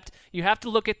much, except you have to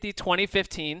look at the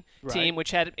 2015 team, which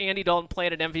had Andy Dalton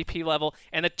playing at MVP level,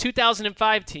 and the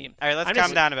 2005 team. All right, let's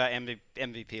calm down about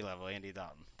MVP level, Andy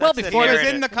Dalton. Well, before he was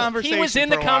in the conversation. He was in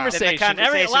the conversation.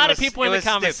 A lot of people in the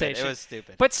conversation. It was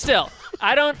stupid. But still,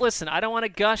 I don't want to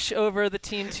gush over the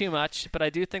team too much, but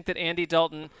I do think that Andy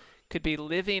Dalton could be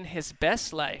living his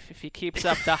best life if he keeps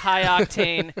up the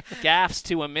high-octane gaffes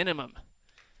to a minimum.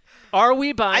 Are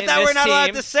we buying this team? I thought we're not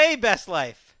allowed to say best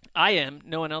life. I am.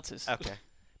 No one else is. Okay.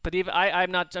 But even I'm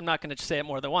not going to say it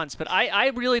more than once. But I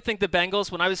really think the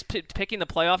Bengals, when I was picking the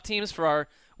playoff teams for our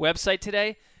website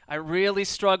today, I really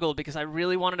struggled because I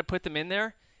really wanted to put them in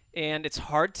there, and it's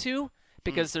hard to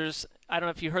because there's – I don't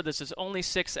know if you heard this. There's only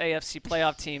 6 AFC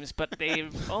playoff teams, but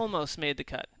they've almost made the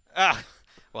cut. Well,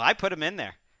 I put them in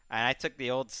there. And I took the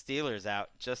old Steelers out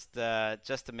just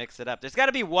to mix it up. There's got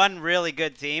to be one really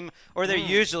good team, or there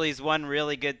usually is one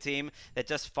really good team that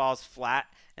just falls flat.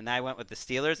 And I went with the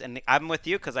Steelers. And I'm with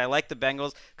you because I like the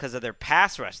Bengals because of their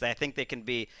pass rush. I think they can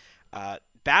be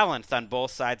balanced on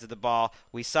both sides of the ball.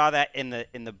 We saw that in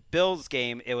the Bills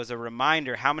game. It was a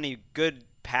reminder how many good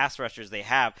pass rushers they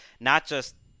have, not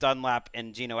just Dunlap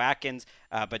and Geno Atkins,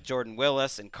 but Jordan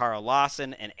Willis and Carl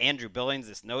Lawson and Andrew Billings.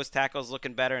 This nose tackle is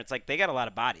looking better. It's like they got a lot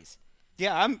of bodies.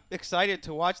 Yeah, I'm excited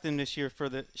to watch them this year for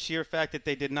the sheer fact that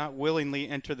they did not willingly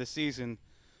enter the season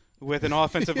with an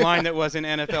offensive line that was an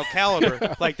NFL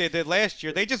caliber like they did last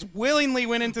year. They just willingly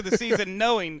went into the season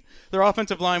knowing their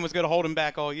offensive line was going to hold them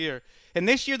back all year. And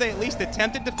this year they at least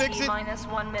attempted to fix it. T-minus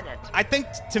 1 minute. I think,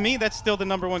 to me, that's still the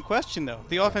number one question, though.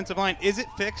 The offensive line, is it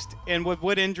fixed? And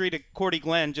would injury to Cordy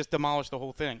Glenn just demolish the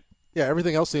whole thing? Yeah,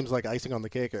 everything else seems like icing on the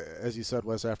cake, as you said,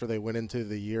 Wes, after they went into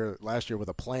the year last year with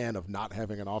a plan of not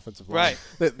having an offensive line.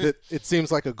 Right. That it seems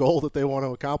like a goal that they want to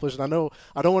accomplish. And I know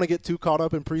I don't want to get too caught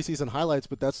up in preseason highlights,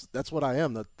 but that's what I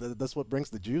am. That's what brings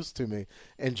the juice to me.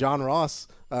 And John Ross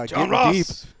getting deep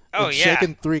and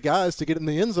shaking three guys to get in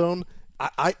the end zone.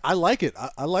 I like it.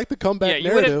 I like the comeback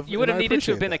narrative. You would have needed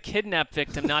to have been a kidnap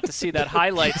victim not to see that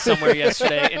highlight somewhere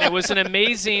yesterday. And it was an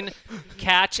amazing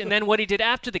catch. And then what he did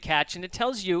after the catch. And it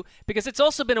tells you, because it's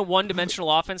also been a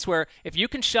one-dimensional offense where if you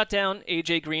can shut down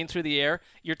A.J. Green through the air,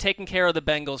 you're taking care of the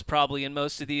Bengals probably in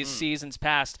most of these seasons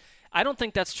past. I don't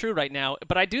think that's true right now,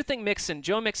 but I do think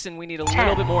Joe Mixon, we need a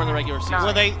little bit more in the regular season.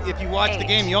 Well, if you watch the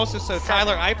game, you also saw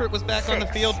Tyler Eifert was back on the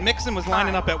field. Mixon was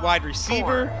lining up at wide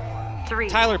receiver. 3,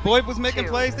 Tyler Boyd was making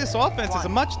plays. This offense is a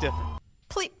much different.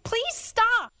 Please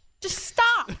stop. Just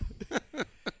stop.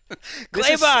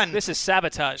 Claybon. This is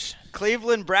sabotage.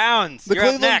 Cleveland Browns. The You're up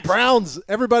Cleveland next. Browns.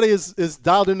 Everybody is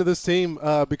dialed into this team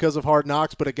because of Hard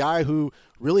Knocks, but a guy who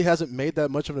really hasn't made that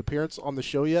much of an appearance on the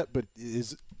show yet, but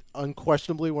is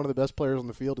unquestionably one of the best players on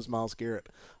the field is Myles Garrett.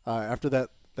 After that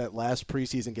last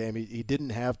preseason game, he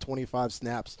didn't have 25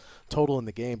 snaps total in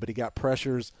the game, but he got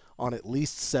pressures on at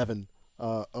least 7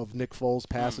 of Nick Foles'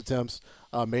 pass attempts,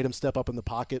 made him step up in the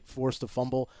pocket, forced a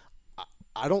fumble.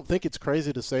 I don't think it's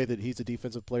crazy to say that he's a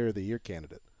Defensive Player of the Year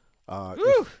candidate.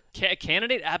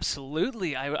 Candidate?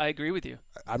 Absolutely. I agree with you.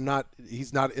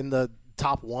 He's not in the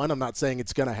top 1. I'm not saying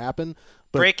it's going to happen.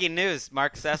 But breaking news,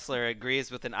 Mark Sessler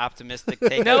agrees with an optimistic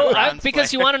take.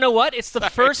 Because you want to know what? It's the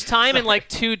first time in like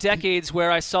 2 decades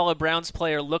where I saw a Browns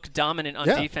player look dominant on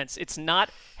defense. It's not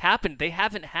happened. They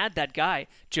haven't had that guy.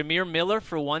 Jameer Miller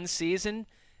for 1 season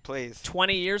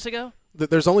 20 years ago.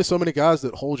 There's only so many guys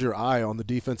that hold your eye on the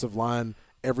defensive line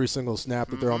every single snap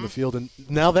that they're on the field, and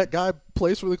now that guy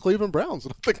plays for the Cleveland Browns,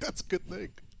 and I think that's a good thing.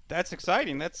 That's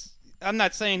exciting. I'm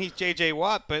not saying he's J.J.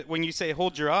 Watt, but when you say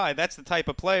hold your eye, that's the type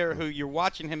of player who you're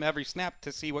watching him every snap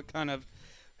to see what kind of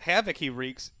havoc he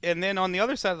wreaks. And then on the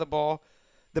other side of the ball,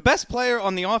 the best player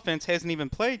on the offense hasn't even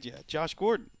played yet, Josh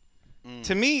Gordon.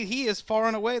 To me, he is far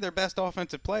and away their best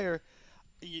offensive player.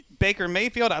 Baker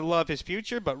Mayfield, I love his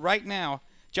future, but right now,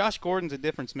 Josh Gordon's a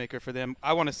difference maker for them.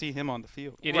 I want to see him on the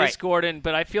field. It is Gordon,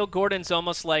 but I feel Gordon's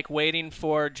almost like waiting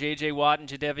for J.J. Watt and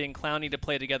Jadeveon Clowney to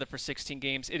play together for 16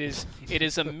 games. It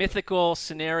is a mythical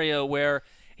scenario where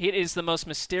it is the most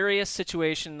mysterious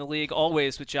situation in the league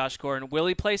always with Josh Gordon. Will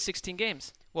he play 16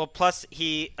 games? Well, plus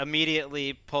he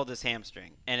immediately pulled his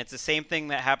hamstring. And it's the same thing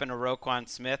that happened to Roquan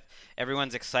Smith.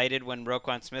 Everyone's excited when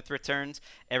Roquan Smith returns.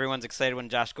 Everyone's excited when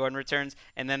Josh Gordon returns.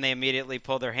 And then they immediately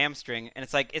pull their hamstring. And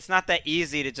it's like, it's not that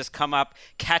easy to just come up,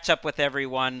 catch up with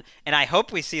everyone. And I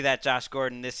hope we see that Josh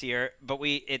Gordon this year. But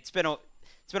it's been a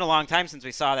long time since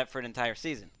we saw that for an entire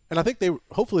season. And I think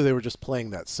hopefully they were just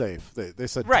playing that safe. They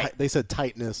said they said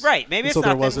tightness. Right. Maybe it's so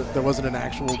not there wasn't an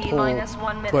actual T-minus pull.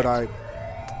 1 minute. But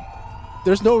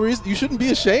there's no reason you shouldn't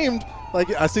be ashamed. Like,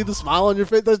 I see the smile on your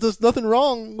face. There's nothing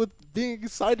wrong with being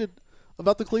excited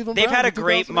about the Cleveland Browns. They've had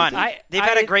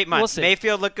a great month. We'll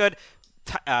Mayfield looked good.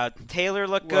 Taylor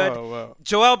looked good. Whoa.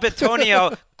 Joel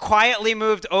Bitonio quietly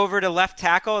moved over to left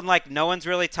tackle, and like no one's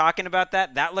really talking about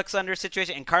that. That looks under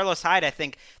situation. And Carlos Hyde, I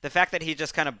think the fact that he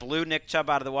just kind of blew Nick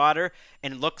Chubb out of the water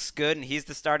and looks good, and he's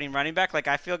the starting running back, like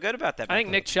I feel good about that. I think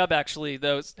Nick Chubb actually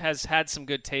though has had some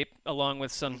good tape along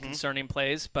with some concerning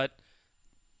plays, but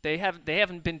they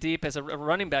haven't been deep as a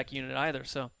running back unit either.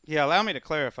 So yeah, allow me to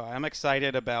clarify. I'm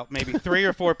excited about maybe 3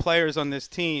 or 4 players on this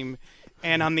team.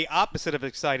 And I'm the opposite of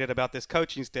excited about this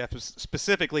coaching staff,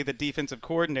 specifically the defensive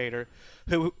coordinator,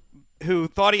 who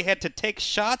thought he had to take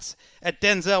shots at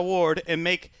Denzel Ward and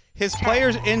make his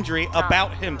player's injury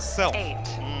about himself. 8,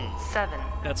 7.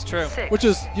 That's true. 6, Which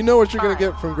is, you know what you're going to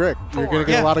get from Greg. You're going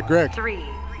to get a lot of Greg. 3,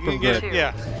 from Greg. 2,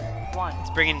 Yeah. 1.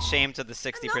 It's bringing shame to the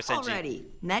 60% Enough already.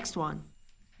 Next one.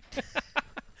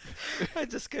 I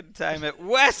just couldn't time it.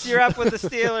 Wes, you're up with the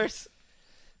Steelers.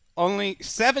 Only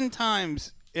 7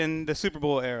 times in the Super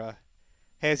Bowl era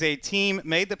has a team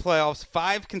made the playoffs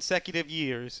 5 consecutive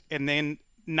years and then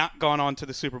not gone on to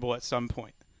the Super Bowl at some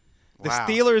point. The Wow.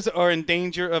 Steelers are in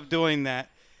danger of doing that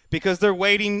because they're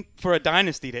waiting for a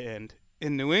dynasty to end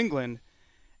in New England.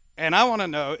 And I want to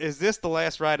know, is this the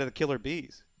last ride of the Killer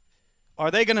Bees?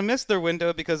 Are they going to miss their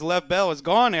window because Lev Bell is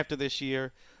gone after this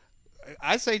year?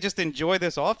 I say just enjoy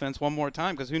this offense one more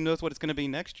time because who knows what it's going to be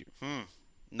next year.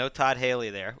 No Todd Haley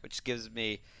there, which gives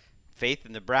me faith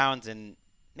in the Browns and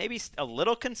maybe a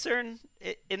little concern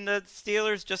in the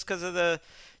Steelers just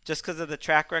because of the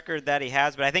track record that he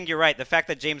has. But I think you're right. The fact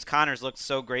that James Connors looked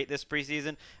so great this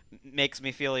preseason makes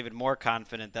me feel even more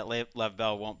confident that Lev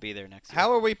Bell won't be there next year.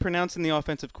 How are we pronouncing the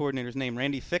offensive coordinator's name?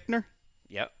 Randy Fichtner?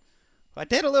 Yep. I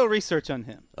did a little research on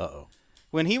him. Uh-oh.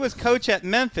 When he was coach at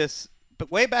Memphis, but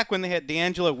way back when they had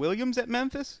D'Angelo Williams at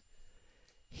Memphis,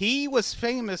 he was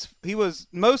famous. He was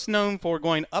most known for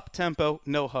going up-tempo,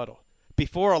 no huddle,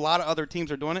 before a lot of other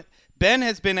teams are doing it. Ben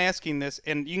has been asking this,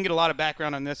 and you can get a lot of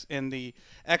background on this in the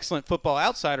Excellent Football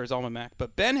Outsiders Almanac,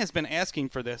 but Ben has been asking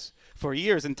for this for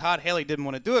years, and Todd Haley didn't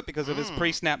want to do it because of his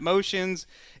pre-snap motions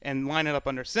and lining up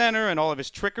under center and all of his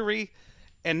trickery.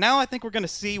 And now I think we're going to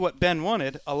see what Ben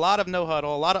wanted, a lot of no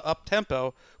huddle, a lot of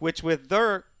up-tempo, which with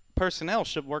their personnel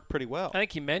should work pretty well. I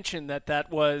think you mentioned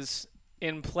that was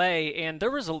in play, and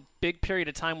there was a big period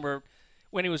of time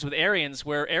when he was with Arians,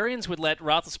 where Arians would let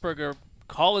Roethlisberger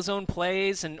call his own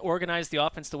plays and organize the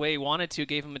offense the way he wanted to,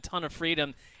 gave him a ton of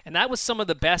freedom, and that was some of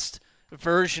the best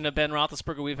version of Ben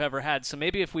Roethlisberger we've ever had. So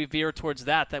maybe if we veer towards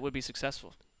that would be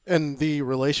successful. And the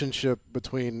relationship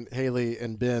between Haley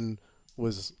and Ben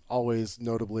was always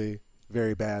notably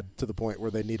very bad to the point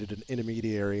where they needed an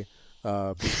intermediary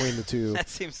between the two,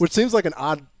 which seems like an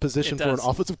odd position for an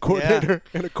offensive coordinator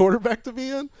and a quarterback to be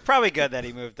in. Probably good that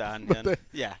he moved on.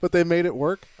 But they made it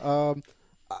work.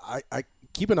 I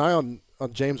keep an eye on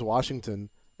James Washington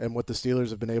and what the Steelers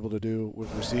have been able to do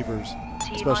with receivers,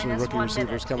 especially rookie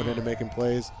receivers coming in and making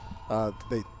plays.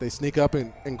 They sneak up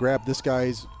and grab this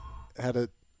guy's had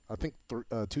I think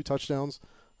 2 touchdowns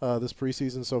this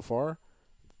preseason so far.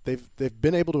 They've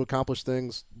been able to accomplish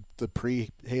things the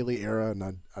pre-Haley era, and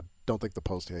I don't think the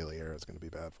post-Haley era is going to be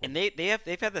bad for them. And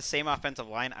they've had the same offensive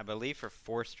line, I believe, for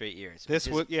 4 straight years. This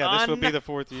would be the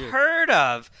 4th year. Unheard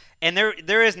of. And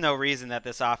there is no reason that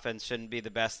this offense shouldn't be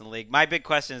the best in the league. My big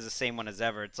question is the same one as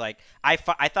ever. It's like I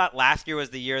thought last year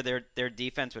was the year their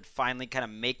defense would finally kind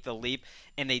of make the leap,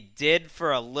 and they did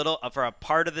for a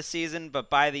part of the season, but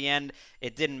by the end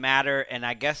it didn't matter. And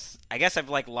I guess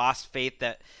I've lost faith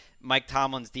that Mike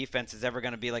Tomlin's defense is ever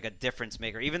going to be like a difference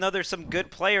maker. Even though there's some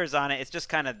good players on it, it's just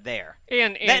kind of there.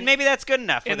 And maybe that's good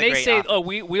enough. And they say,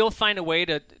 we'll find a way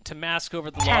to mask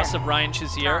over the loss of Ryan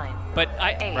Shazier. But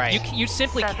you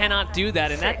simply cannot do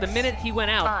that. And the minute he went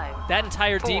out, that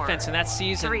entire defense in that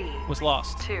season was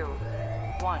lost. 2,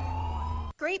 1.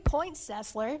 Great point,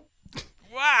 Sessler.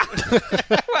 Wow.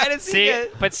 Why does he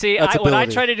get... But what I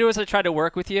try to do is I try to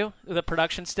work with you, the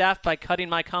production staff, by cutting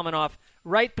my comment off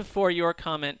right before your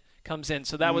comment comes in.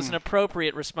 So that was an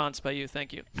appropriate response by you.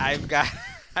 Thank you. I've got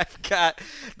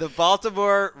the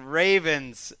Baltimore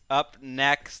Ravens up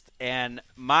next, and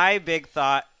my big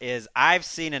thought is I've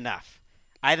seen enough.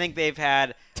 I think they've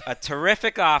had a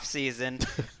terrific offseason,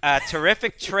 a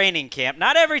terrific training camp.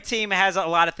 Not every team has a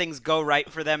lot of things go right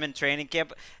for them in training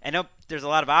camp. I know there's a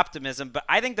lot of optimism, but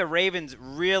I think the Ravens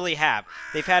really have.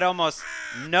 They've had almost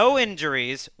no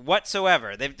injuries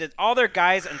whatsoever. All their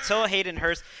guys, until Hayden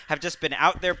Hurst, have just been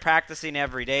out there practicing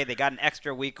every day. They got an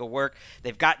extra week of work.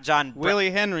 They've got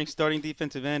Willie Henry, starting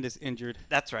defensive end, is injured.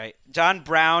 That's right. John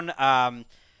Brown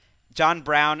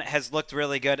has looked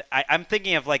really good. I'm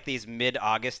thinking of like these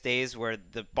mid-August days where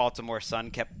the Baltimore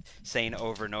Sun kept saying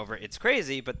over and over, it's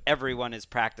crazy, but everyone is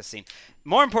practicing.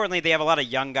 More importantly, they have a lot of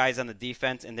young guys on the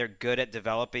defense, and they're good at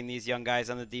developing these young guys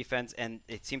on the defense, and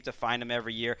they seem to find them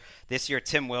every year. This year,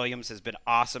 Tim Williams has been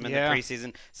awesome in the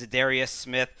preseason. Zadarius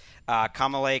Smith,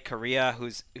 Kamale Correa,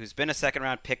 who's been a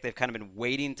second-round pick. They've kind of been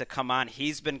waiting to come on.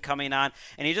 He's been coming on.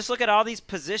 And you just look at all these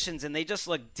positions, and they just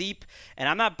look deep. And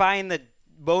I'm not buying the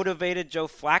motivated Joe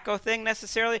Flacco thing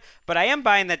necessarily, but I am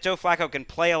buying that Joe Flacco can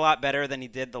play a lot better than he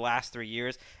did the last 3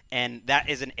 years. and that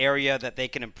is an area that they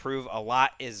can improve a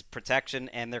lot is protection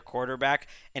and their quarterback.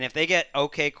 And if they get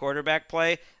okay quarterback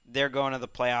play, they're going to the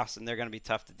playoffs, and they're going to be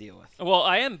tough to deal with. Well,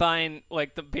 I am buying,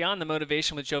 beyond the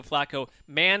motivation with Joe Flacco,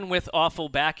 man with awful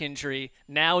back injury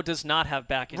now does not have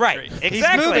back injury. Right, exactly.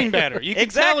 He's moving better. You can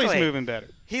tell he's moving better.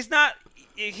 He's not –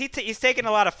 he's taken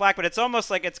a lot of flack, but it's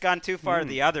almost like it's gone too far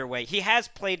the other way. He has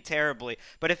played terribly,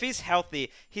 but if he's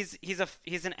healthy,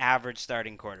 he's an average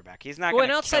starting quarterback. He's not going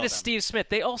to and outside kill of them. Steve Smith,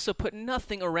 they also put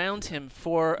nothing around him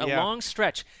for a long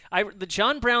stretch. The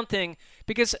John Brown thing,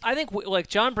 because I think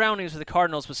John Brown, when he was with the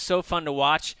Cardinals, was so fun to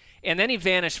watch, and then he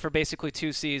vanished for basically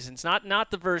 2 seasons. Not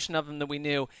the version of him that we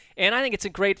knew. And I think it's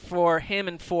great for him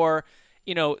and for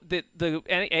the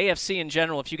AFC in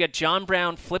general. If you get John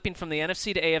Brown flipping from the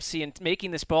NFC to AFC and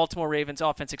making this Baltimore Ravens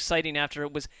offense exciting after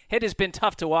it has been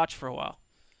tough to watch for a while.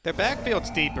 Their backfield's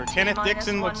deeper. Kenneth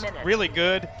Dixon looks really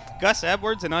good. Gus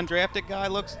Edwards, an undrafted guy,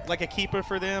 looks like a keeper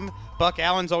for them. Buck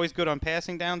Allen's always good on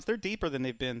passing downs. They're deeper than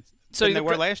they've been than they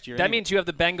were last year. That means you have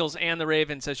the Bengals and the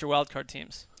Ravens as your wildcard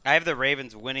teams. I have the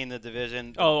Ravens winning the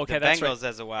division. Oh, okay, the that's Bengals right.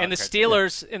 as a wild and the card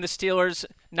Steelers, and the Steelers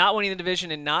not winning the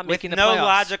division and not making the playoffs. With no playoffs.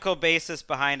 logical basis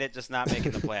behind it, just not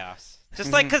making the playoffs.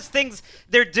 Just because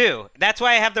they're due. That's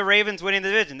why I have the Ravens winning the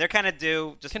division. They're kind of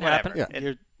due. Just Can whatever. happen. Yeah.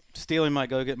 You're stealing my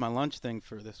go get my lunch thing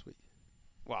for this week.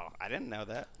 Well, I didn't know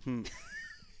that.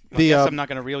 I guess I'm not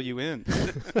going to reel you in.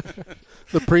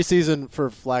 The preseason for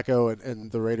Flacco and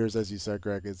the Raiders, as you said,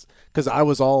 Greg, is because I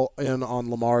was all in on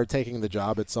Lamar taking the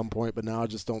job at some point, but now I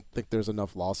just don't think there's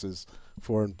enough losses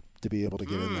for him to be able to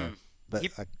get in there.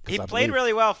 He played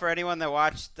really well for anyone that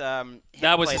watched.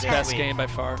 That was his best game by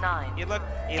far. 9. He looked.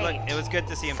 It was good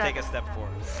to see him take a step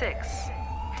forward. 6.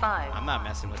 5. I'm not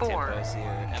messing with 4, Tim Posey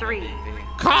or 3.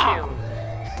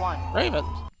 MVP. 2. 1. Ravens.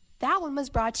 That one was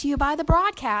brought to you by the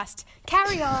broadcast.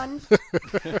 Carry on.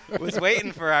 Was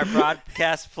waiting for our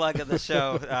broadcast plug of the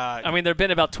show. There have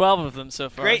been about 12 of them so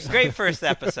far. Great first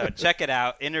episode. Check it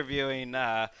out. Interviewing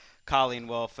Colleen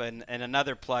Wolfe. And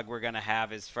another plug we're going to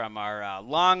have is from our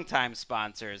longtime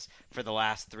sponsors for the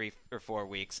last 3 or 4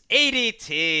 weeks.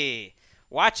 ADT.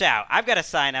 Watch out. I've got a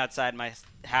sign outside my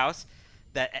house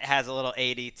that has a little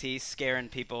ADT scaring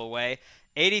people away.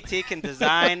 ADT can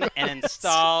design and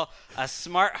install a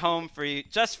smart home for you,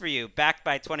 just for you, backed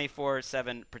by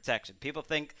 24/7 protection. People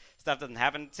think stuff doesn't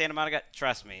happen in Santa Monica.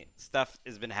 Trust me, stuff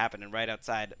has been happening right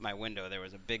outside my window. There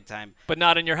was a big time but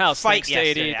not in your house. fight Thanks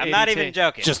yesterday. to I'm not even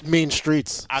joking. Just mean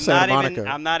streets. Santa Monica.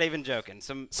 I'm not even joking.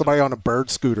 Somebody on a bird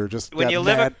scooter just when got you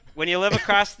mad. live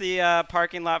across the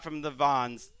parking lot from the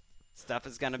Vons. Stuff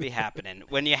is going to be happening.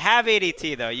 When you have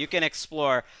ADT, though, you can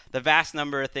explore the vast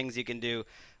number of things you can do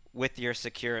with your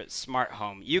secure smart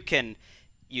home. You can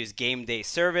use game day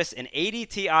service and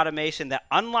ADT automation that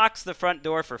unlocks the front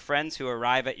door for friends who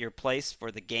arrive at your place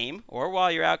for the game or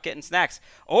while you're out getting snacks.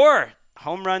 Or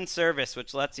home run service,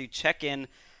 which lets you check in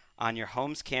on your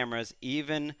home's cameras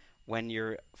even when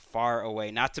you're far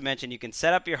away. Not to mention, you can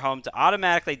set up your home to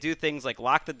automatically do things like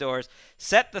lock the doors,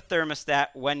 set the thermostat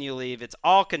when you leave. It's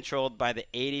all controlled by the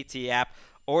ADT app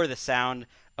or the sound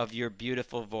of your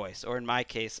beautiful voice, or in my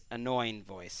case, annoying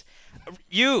voice.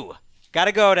 You got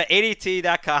to go to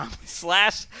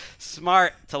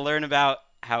ADT.com/smart to learn about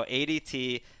how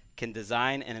ADT can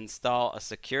design and install a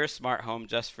secure smart home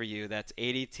just for you. That's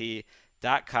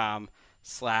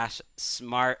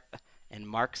ADT.com/smart. And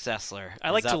Mark Sessler. I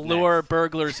like to lure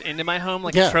burglars into my home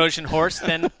like a Trojan horse,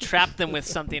 then trap them with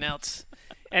something else.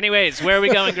 Anyways, where are we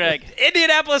going, Greg?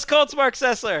 Indianapolis Colts, Mark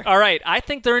Sessler. All right, I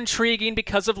think they're intriguing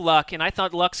because of Luck, and I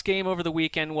thought Luck's game over the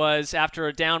weekend was,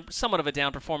 after somewhat of a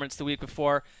down performance the week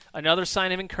before, another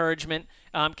sign of encouragement.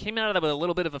 Came out of that with a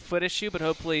little bit of a foot issue, but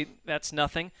hopefully that's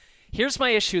nothing. Here's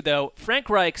my issue, though. Frank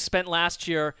Reich spent last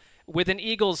year with an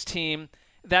Eagles team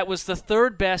that was the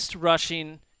third best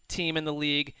rushing team in the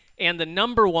league and the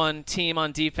number 1 team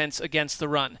on defense against the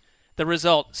run. The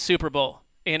result, Super Bowl.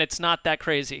 And it's not that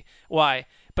crazy. Why?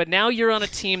 But now you're on a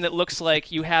team that looks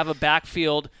like you have a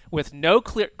backfield with no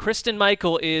clear. Kristen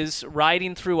Michael is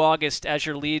riding through August as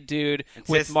your lead dude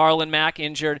with Marlon Mack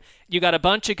injured. You got a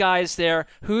bunch of guys there.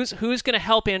 Who's going to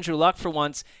help Andrew Luck for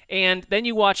once? And then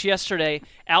you watch yesterday,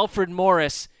 Alfred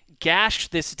Morris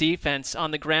gashed this defense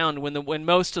on the ground when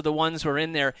most of the ones were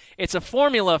in there. It's a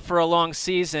formula for a long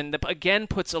season that, again,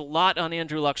 puts a lot on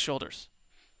Andrew Luck's shoulders.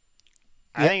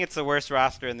 I think it's the worst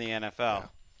roster in the NFL.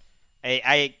 Yeah.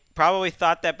 I probably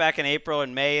thought that back in April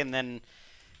and May, and then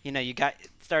you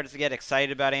started to get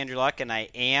excited about Andrew Luck, and I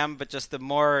am, but just the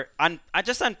more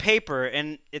just on paper,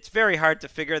 and it's very hard to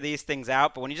figure these things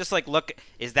out. But when you just look,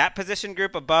 is that position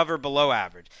group above or below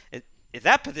average? Is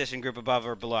that position group above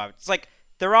or below average? It's like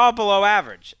they're all below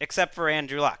average except for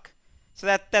Andrew Luck.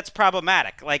 So that's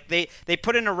problematic. Like they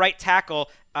put in a right tackle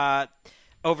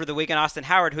over the weekend, Austin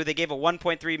Howard, who they gave a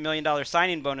 $1.3 million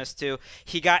signing bonus to.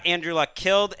 He got Andrew Luck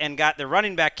killed and got the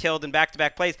running back killed in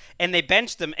back-to-back plays, and they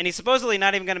benched him, and he's supposedly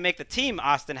not even going to make the team,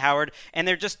 Austin Howard, and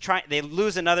they're just they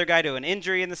lose another guy to an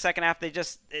injury in the second half.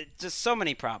 Just so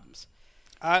many problems.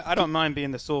 I don't mind being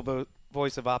the sole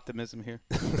voice of optimism here.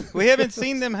 We haven't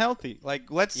seen them healthy. Like,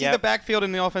 let's see the backfield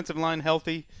and the offensive line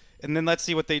healthy, and then let's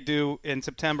see what they do in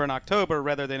September and October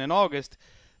rather than in August.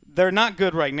 They're not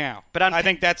good right now, but I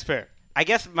think that's fair. I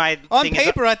guess on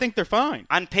paper, I think they're fine.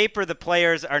 On paper, the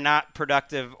players are not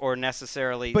productive or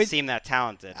necessarily seem that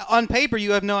talented. On paper,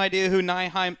 you have no idea who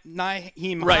Nyheim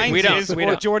Hines is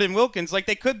or Jordan Wilkins. Like,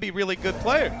 they could be really good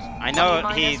players. I know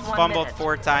he fumbled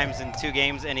 4 times in 2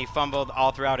 games, and he fumbled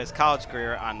all throughout his college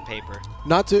career on paper.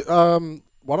 Not to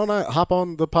why don't I hop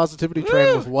on the positivity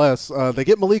train with Wes? They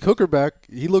get Malik Hooker back.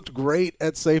 He looked great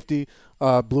at safety.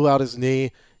 Blew out his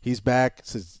knee. He's back.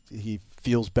 Says he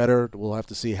feels better. We'll have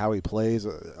to see how he plays.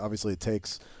 Obviously, it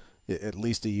takes at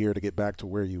least a year to get back to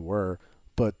where you were.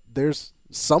 But there's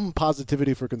some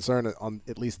positivity for concern on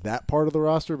at least that part of the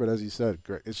roster. But as you said,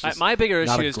 it's just my bigger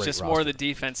issue is just roster. more the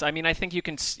defense. I mean, I think you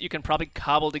can probably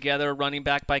cobble together a running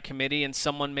back by committee, and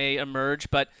someone may emerge.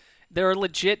 But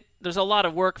there's a lot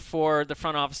of work for the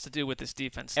front office to do with this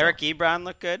defense. Eric Ebron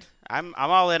looked good. I'm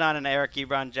all in on an Eric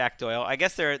Ebron, Jack Doyle. I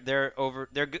guess they're over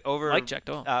like Jack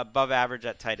Doyle. Above average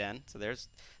at tight end. So there's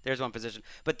one position.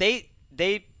 But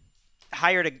they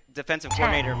hired a defensive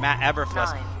coordinator, Matt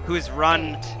Eberflus, who's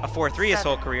run a 4-3 his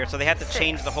whole career. So they had to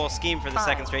change the whole scheme for the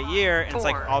second straight year, and it's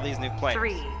like all these new players.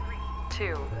 3,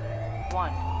 2,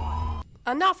 1.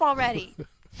 Enough already.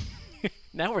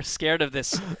 Now we're scared of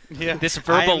this this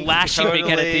verbal lashing we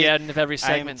get at the end of every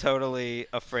segment. I'm totally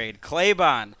afraid.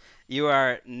 Claybon, you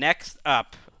are next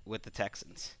up with the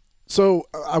Texans. So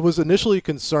I was initially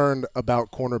concerned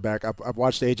about cornerback. I've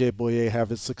watched A.J. Bouye have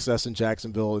his success in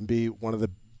Jacksonville and be one of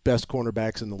the best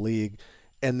cornerbacks in the league.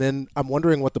 And then I'm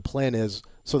wondering what the plan is.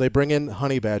 So they bring in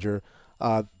Honey Badger.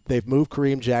 They've moved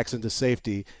Kareem Jackson to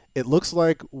safety. It looks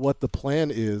like what the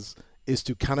plan is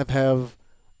to kind of have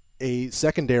a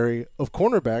secondary of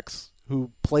cornerbacks who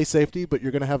play safety, but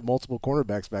you're going to have multiple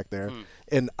cornerbacks back there.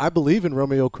 And I believe in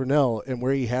Romeo Crennel and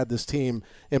where he had this team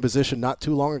in position not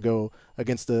too long ago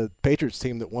against the Patriots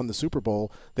team that won the Super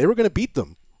Bowl. They were going to beat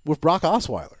them with Brock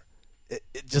Osweiler. It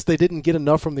just they didn't get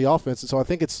enough from the offense. And so I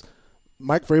think it's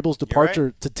Mike Vrabel's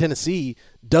departure to Tennessee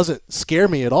doesn't scare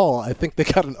me at all. I think they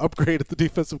got an upgrade at the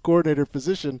defensive coordinator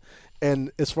position.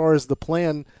 And as far as the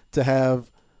plan to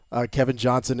have Kevin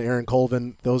Johnson, Aaron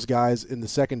Colvin, those guys in the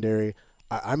secondary,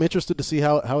 I'm interested to see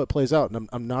how it plays out, and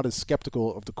I'm not as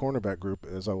skeptical of the cornerback group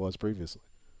as I was previously.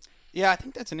 Yeah, I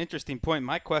think that's an interesting point.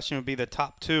 My question would be the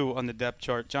top 2 on the depth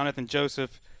chart. Jonathan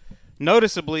Joseph,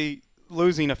 noticeably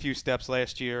losing a few steps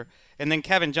last year, and then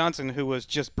Kevin Johnson, who was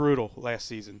just brutal last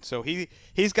season. So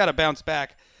he's got to bounce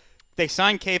back. They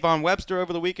signed Kayvon Webster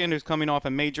over the weekend, who's coming off a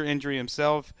major injury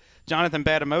himself. Jonathan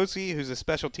Batamosi, who's a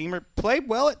special teamer, played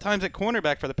well at times at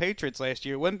cornerback for the Patriots last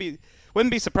year. Wouldn't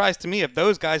be surprised to me if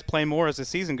those guys play more as the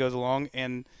season goes along,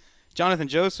 and Jonathan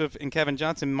Joseph and Kevin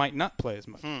Johnson might not play as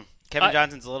much. Kevin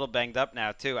Johnson's a little banged up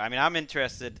now, too. I mean, I'm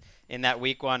interested in that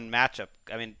Week 1 matchup.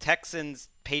 I mean,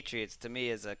 Texans-Patriots, to me,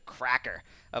 is a cracker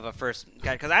of a first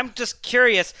guy. Because I'm just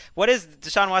curious, what is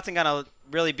Deshaun Watson going to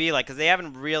really be like? Because they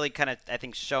haven't really kind of, I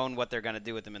think, shown what they're going to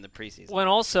do with him in the preseason. Well, and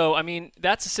also, I mean,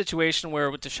 that's a situation where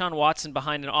with Deshaun Watson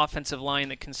behind an offensive line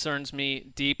that concerns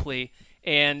me deeply,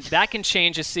 and that can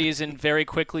change a season very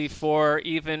quickly for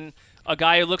even a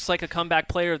guy who looks like a comeback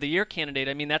player of the year candidate.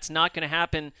 I mean, that's not going to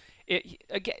happen.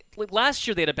 Again, last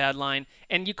year they had a bad line,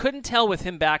 and you couldn't tell with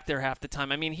him back there half the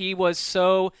time. I mean, he was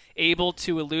so able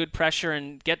to elude pressure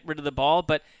and get rid of the ball,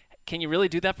 but can you really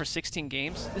do that for 16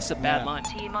 games? This is a bad line.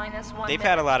 They've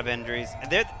had a lot of injuries.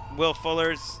 Will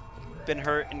Fuller's been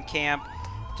hurt in camp.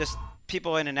 Just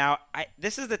people in and out.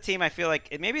 This is the team I feel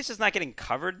like maybe it's just not getting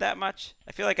covered that much.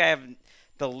 I feel like I have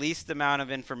the least amount of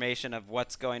information of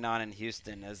what's going on in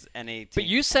Houston as any team. But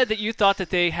you said that you thought that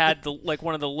they had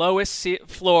one of the lowest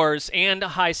floors and a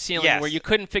high ceiling where you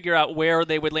couldn't figure out where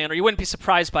they would land, or you wouldn't be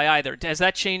surprised by either. Has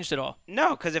that changed at all?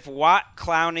 No, because if Watt,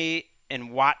 Clowney,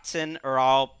 and Watson are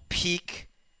all peak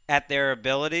at their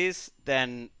abilities,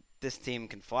 then this team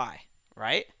can fly,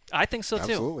 right? I think so, too.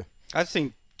 Absolutely. I've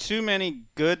seen too many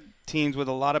good teams with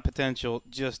a lot of potential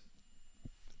just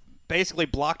basically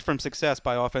blocked from success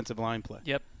by offensive line play.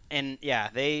 Yep. And, yeah,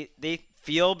 they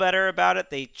feel better about it.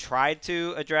 They tried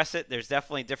to address it. There's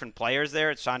definitely different players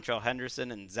there. It's Chantrell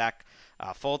Henderson and Zach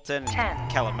Fulton and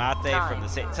Kelamate from the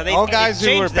state. So all guys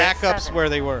who were backups 7, where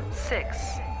they were. 6,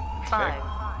 5,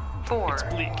 4, It's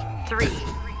bleak. 3,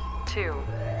 2,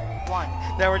 1.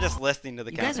 Now we're just listening to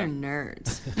the You guys are countdown.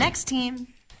 nerds. Next team.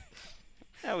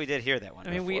 Yeah, we did hear that one.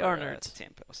 I mean, we before, are nerds.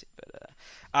 Tampa,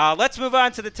 but, let's move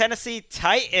on to the Tennessee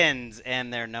Titans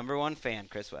and their number one fan,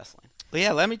 Chris Wessling. Well,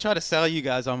 yeah, let me try to sell you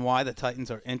guys on why the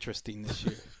Titans are interesting this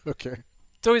year. Okay.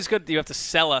 It's always good that you have to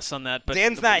sell us on that. But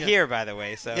Dan's not here, by the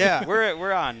way, so Yeah.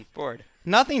 we're on board.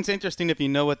 Nothing's interesting if you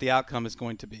know what the outcome is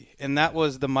going to be, and that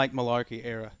was the Mike Mularkey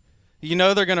era. You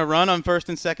know they're going to run on first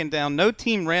and second down. No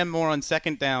team ran more on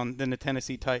second down than the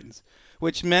Tennessee Titans,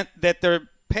 which meant that their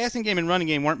passing game and running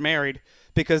game weren't married,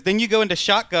 because then you go into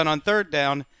shotgun on third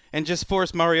down and just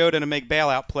force Mariota to make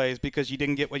bailout plays because you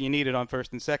didn't get what you needed on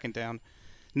first and second down.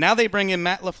 Now they bring in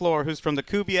Matt LaFleur, who's from the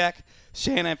Kubiak,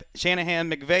 Shanahan,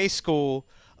 McVay school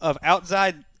of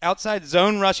outside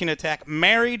zone rushing attack,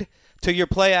 married to your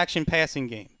play-action passing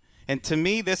game. And to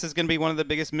me, this is going to be one of the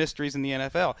biggest mysteries in the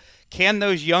NFL. Can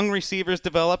those young receivers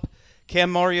develop? Can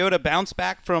Mariota bounce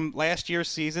back from last year's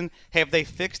season? Have they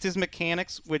fixed his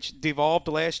mechanics, which devolved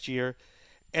last year?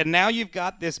 And now you've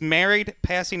got this married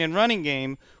passing and running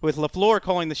game with LaFleur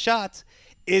calling the shots.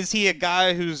 Is he a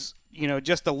guy who's,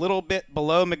 just a little bit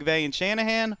below McVay and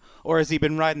Shanahan, or has he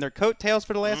been riding their coattails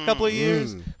for the last couple of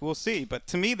years? We'll see. But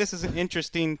to me, this is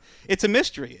it's a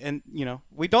mystery, and,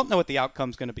 we don't know what the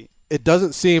outcome's going to be. It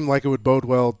doesn't seem like it would bode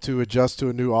well to adjust to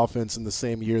a new offense in the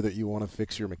same year that you want to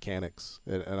fix your mechanics.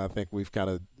 And I think we've kind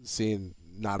of seen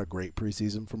not a great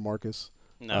preseason from Marcus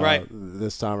right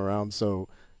this time around. So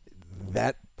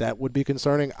that would be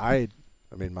concerning. I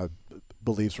mean, my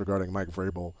beliefs regarding Mike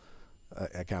Vrabel,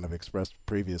 I kind of expressed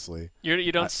previously.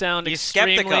 You don't sound He's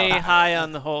extremely skeptical. high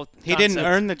on the whole He didn't concept.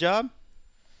 earn the job?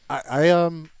 I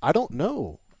don't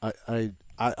know.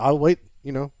 I'll wait.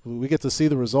 We get to see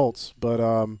the results, but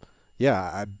I'm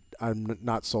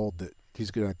not sold that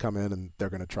he's going to come in and they're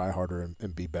going to try harder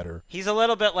and be better. He's a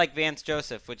little bit like Vance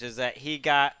Joseph, which is that he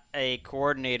got a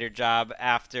coordinator job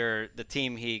after the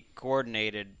team he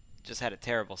coordinated just had a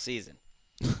terrible season.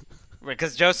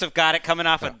 Because Joseph got it coming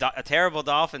off a terrible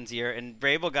Dolphins year, and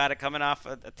Vrabel got it coming off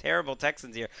a terrible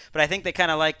Texans year. But I think they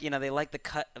kind of like, they like the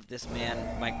cut of this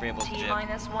man, Mike Vrabel's jib. T-1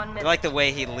 minute. They like the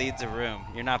way he leads a room.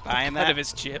 You're not buying Out that? of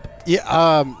his chip. Yeah,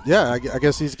 I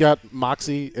guess he's got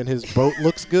moxie and his boat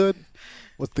looks good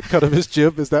with the cut of his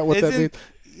jib. Is that what that means?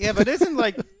 Yeah, but isn't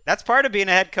like That's part of being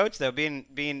a head coach, though, being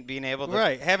able to.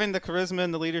 right, having the charisma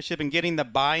and the leadership and getting the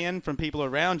buy-in from people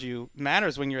around you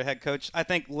matters when you're a head coach. I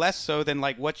think less so than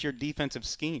like what's your defensive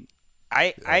scheme.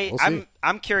 We'll see.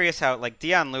 I'm curious how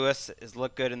Deion Lewis has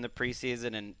looked good in the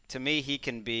preseason, and to me he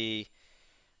can be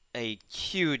a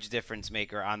huge difference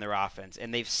maker on their offense.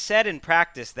 And they've said in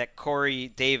practice that Corey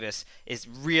Davis is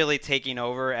really taking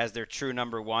over as their true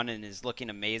number one and is looking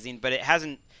amazing, but it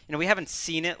hasn't. We haven't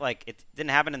seen it. It didn't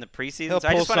happen in the preseason. He'll So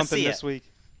I pull just want to something see this it. week.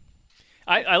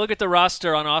 I look at the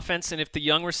roster on offense, and if the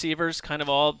young receivers kind of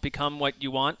all become what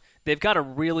you want, they've got a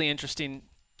really interesting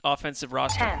offensive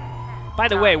roster. 10. By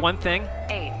the way, one thing,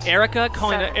 8. Erica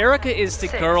Erica is the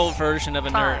 6, girl version of a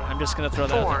nerd. 5, I'm just going to throw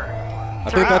that out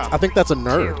 4, there. I think that's a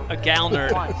nerd. 2, A gal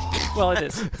nerd. 1. Well, it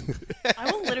is. I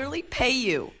will literally pay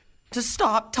you to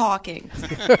stop talking.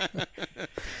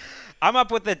 I'm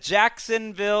up with the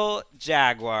Jacksonville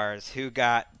Jaguars, who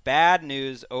got bad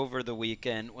news over the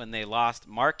weekend when they lost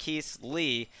Marquise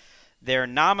Lee, their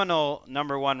nominal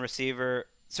number one receiver,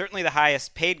 certainly the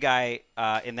highest paid guy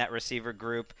in that receiver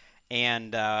group,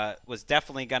 and was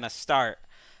definitely going to start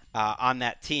on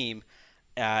that team.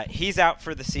 He's out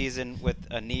for the season with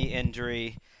a knee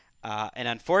injury, and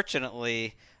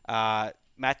unfortunately,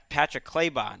 Patrick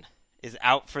Claybon is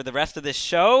out for the rest of this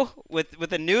show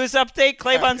with a news update.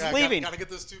 Claybon's leaving. Gotta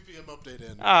get this 2 p.m. update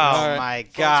in. Oh, my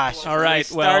gosh. All right,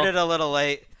 We well- started a little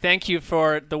late. Thank you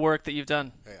for the work that you've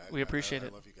done. Hey, We appreciate I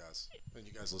it. love you guys, and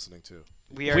you guys listening too.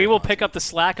 We will pick up the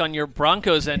slack on your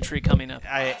Broncos entry coming up.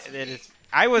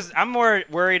 I'm more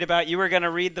worried about you were going to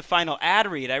read the final ad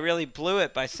read. I really blew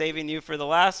it by saving you for the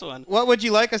last one. What would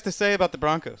you like us to say about the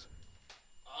Broncos?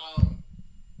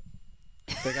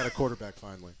 They got a quarterback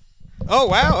finally. Oh,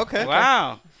 wow. Okay.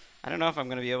 Wow. I don't know if I'm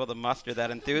going to be able to muster that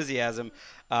enthusiasm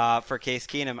for Case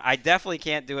Keenum. I definitely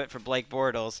can't do it for Blake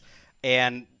Bortles.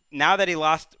 And now that he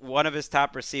lost one of his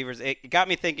top receivers, it got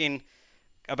me thinking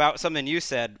about something you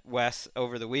said, Wes,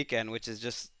 over the weekend, which is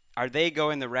just, are they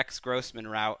going the Rex Grossman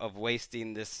route of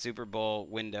wasting this Super Bowl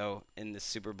window in this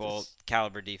Super Bowl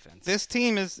caliber defense? This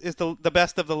team is the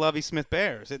best of the Lovie Smith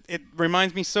Bears. It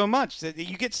reminds me so much that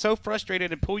you get so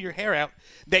frustrated and pull your hair out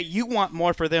that you want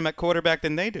more for them at quarterback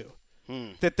than they do.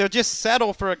 That they'll just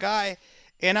settle for a guy.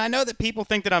 And I know that people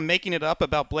think that I'm making it up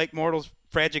about Blake Bortles'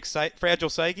 fragile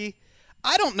psyche.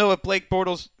 I don't know if Blake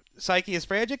Bortles psyche is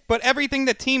fragile, but everything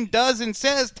the team does and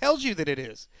says tells you that it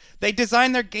is. They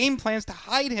design their game plans to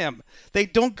hide him. They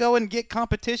don't go and get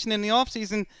competition in the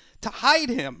offseason to hide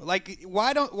him. Like,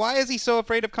 why is he so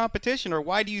afraid of competition, or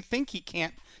why do you think he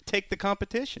can't take the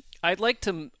competition? I'd like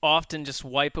to often just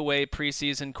wipe away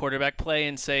preseason quarterback play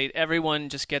and say everyone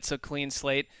just gets a clean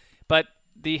slate. But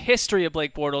the history of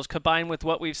Blake Bortles, combined with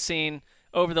what we've seen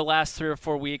over the last 3 or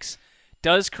 4 weeks,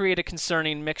 does create a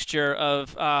concerning mixture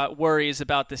of worries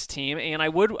about this team. And I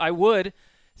would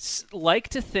like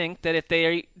to think that if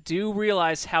they do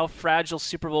realize how fragile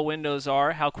Super Bowl windows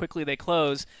are, how quickly they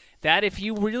close, that if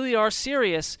you really are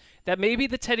serious, that maybe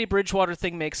the Teddy Bridgewater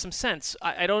thing makes some sense.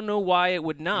 I don't know why it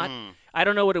would not. I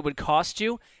don't know what it would cost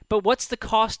you. But what's the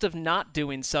cost of not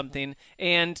doing something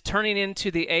and turning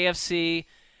into the AFC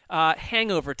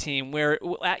hangover team where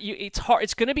it's hard?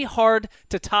 It's going to be hard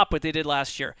to top what they did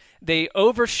last year. They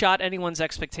overshot anyone's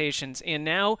expectations, and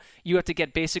now you have to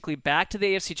get basically back to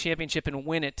the AFC Championship and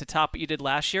win it to top what you did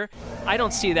last year. I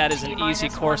don't see that as an easy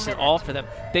course at all for them.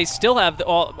 They still have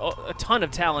a ton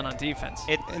of talent on defense.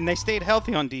 And they stayed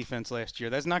healthy on defense last year.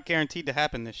 That's not guaranteed to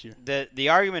happen this year. The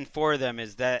argument for them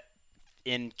is that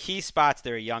in key spots,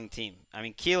 they're a young team. I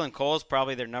mean, Keelan Cole's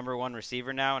probably their number one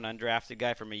receiver now, an undrafted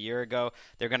guy from a year ago.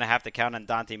 They're going to have to count on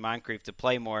Dante Moncrief to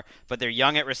play more, but they're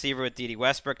young at receiver with Dede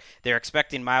Westbrook. They're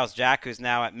expecting Miles Jack, who's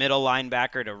now at middle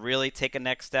linebacker, to really take a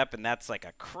next step, and that's like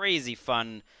a crazy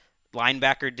fun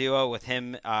linebacker duo with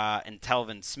him and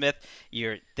Telvin Smith.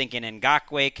 You're thinking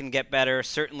Ngakoue can get better.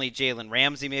 Certainly Jalen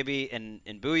Ramsey maybe and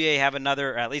Bouye have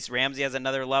another, or at least Ramsey has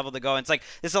another level to go. And it's like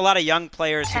there's a lot of young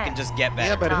players who can just get better.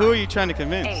 Yeah, but who are you trying to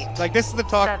convince? Like, this is the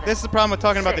talk. This is the problem with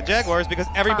talking about the Jaguars, because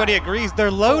everybody agrees they're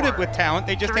loaded with talent.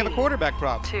 They just have a quarterback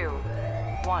problem. 2,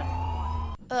 1.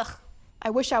 Ugh. I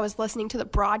wish I was listening to the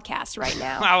broadcast right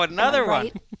now. Wow, another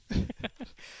one.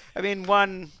 I mean,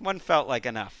 one felt like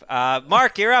enough.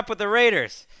 Mark, you're up with the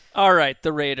Raiders. All right,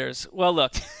 the Raiders. Well,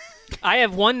 look, I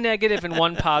have one negative and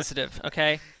one positive,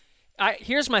 okay?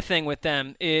 Here's my thing with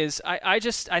them is I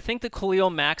think the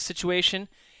Khalil Mack situation,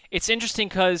 it's interesting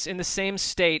because in the same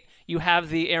state you have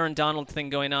the Aaron Donald thing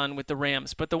going on with the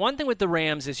Rams. But the one thing with the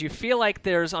Rams is you feel like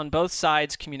there's on both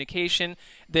sides communication.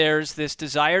 There's this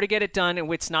desire to get it done,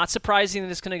 and it's not surprising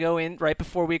that it's going to go in right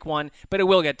before week 1, but it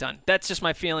will get done. That's just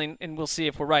my feeling, and we'll see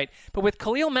if we're right. But with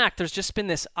Khalil Mack, there's just been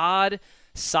this odd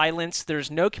silence.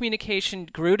 There's no communication.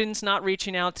 Gruden's not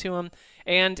reaching out to him,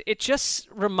 and it just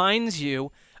reminds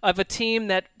you of a team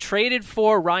that traded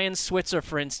for Ryan Switzer,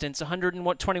 for instance,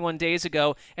 121 days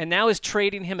ago, and now is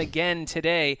trading him again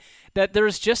today, that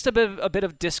there's just a bit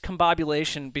of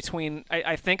discombobulation between,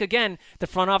 I think, again, the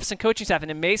front office and coaching staff.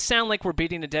 And it may sound like we're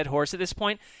beating a dead horse at this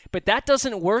point, but that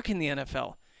doesn't work in the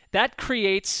NFL. That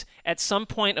creates, at some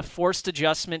point, a forced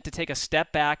adjustment to take a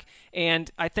step back. And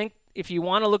I think if you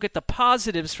want to look at the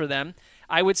positives for them,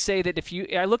 I would say that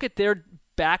I look at their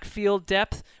backfield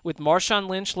depth with Marshawn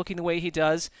Lynch looking the way he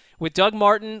does. With Doug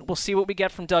Martin, we'll see what we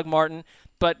get from Doug Martin.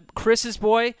 But Chris's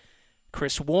boy,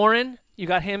 Chris Warren, you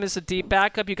got him as a deep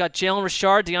backup. You got Jalen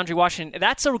Richard, DeAndre Washington.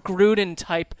 That's a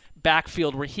Gruden-type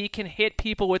backfield where he can hit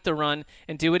people with the run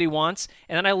and do what he wants.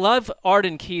 And then I love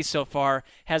Arden Key so far,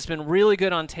 has been really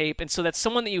good on tape. And so that's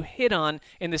someone that you hit on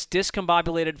in this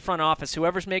discombobulated front office.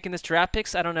 Whoever's making this draft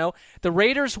picks, I don't know. The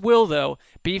Raiders will, though,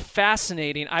 be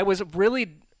fascinating. I was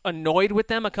really annoyed with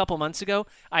them a couple months ago.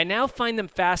 I now find them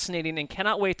fascinating and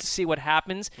cannot wait to see what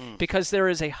happens because there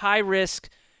is a high-risk,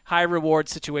 high-reward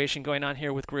situation going on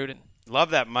here with Gruden.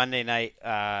 Love that Monday night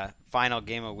final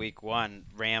game of Week 1,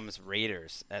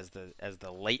 Rams-Raiders as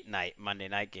the late night Monday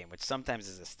night game, which sometimes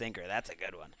is a stinker. That's a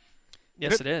good one.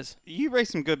 Yes, it is. You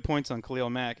raised some good points on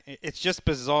Khalil Mack. It's just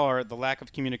bizarre, the lack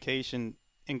of communication,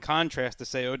 in contrast to,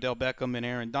 say, Odell Beckham and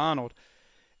Aaron Donald.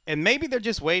 And maybe they're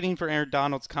just waiting for Aaron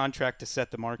Donald's contract to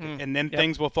set the market, and then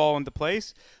things will fall into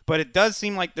place. But it does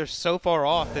seem like they're so far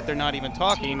off that they're not even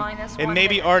talking. And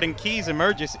maybe Arden Key's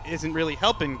emergence isn't really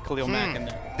helping Khalil Mack in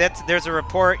there. There's a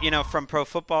report, from Pro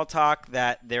Football Talk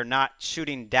that they're not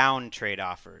shooting down trade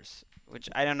offers, which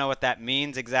I don't know what that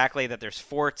means exactly, that there's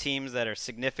 4 teams that are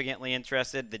significantly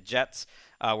interested. The Jets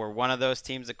were one of those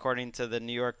teams, according to the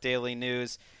New York Daily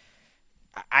News.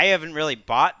 I haven't really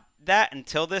bought that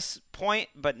until this point,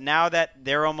 but now that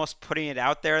they're almost putting it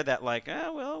out there that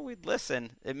we'd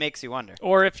listen, it makes you wonder.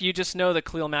 Or if you just know that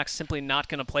Khalil Mack's simply not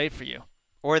going to play for you.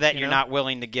 Or that you're not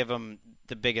willing to give him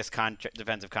the biggest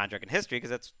defensive contract in history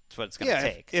because that's what it's going to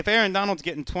take. If Aaron Donald's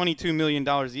getting $22 million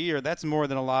a year, that's more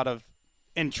than a lot of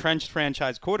entrenched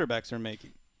franchise quarterbacks are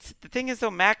making. The thing is,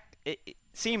 though, Mack,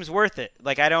 seems worth it.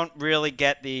 Like, I don't really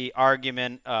get the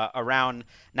argument around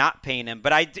not paying him.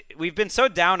 But we've been so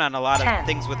down on a lot of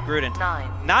things with Gruden.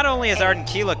 9, not only is Arden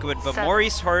Key look good, but 7,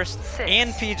 Maurice Hurst 6,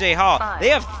 and P.J. Hall. 5, they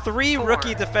have 3 4,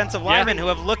 rookie defensive linemen who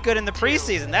have looked good in the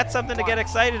preseason. That's something to get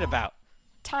excited about.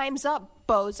 Time's up,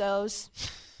 bozos.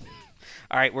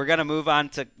 All right, we're going to move on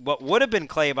to what would have been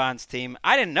Claybon's team.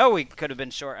 I didn't know we could have been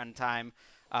short on time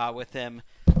with him.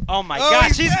 Oh, my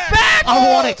gosh, he's back!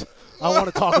 I want it. I want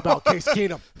to talk about Case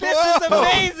Keenum. This is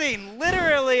amazing.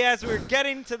 Literally, as we're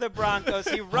getting to the Broncos,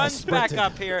 he runs back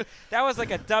up here. That was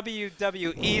like a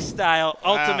WWE-style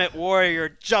Ultimate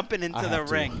Warrior jumping into the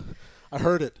ring. I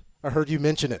heard it. I heard you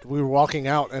mention it. We were walking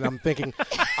out, and I'm thinking,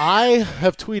 I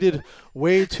have tweeted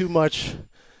way too much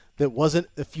that wasn't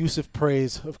effusive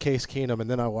praise of Case Keenum, and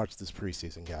then I watched this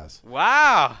preseason, guys.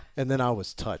 Wow. And then I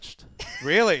was touched.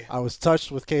 Really? I was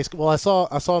touched with Case. Well, I saw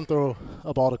him throw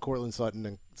a ball to Cortland Sutton,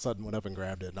 and Sutton went up and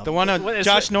grabbed it. The one on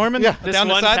Josh Norman down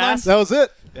the sidelines? That was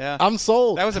it. Yeah. I'm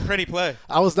sold. That was a pretty play.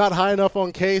 I was not high enough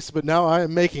on Case, but now I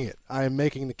am making it. I am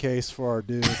making the case for our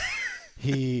dude.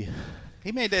 He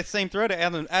made that same throw to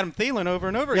Adam Thielen over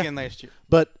and over again last year.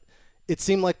 But it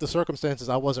seemed like the circumstances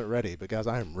I wasn't ready, but guys,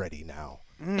 I am ready now.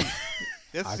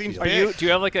 This seems do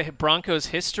you have like a Broncos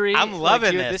history? I'm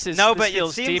loving this. But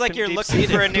it seems like you're looking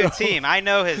for a new team. I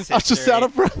know his history. I was just out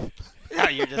of breath. No,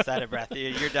 you're just out of breath.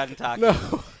 You're done talking.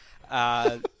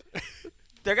 No.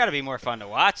 They're got to be more fun to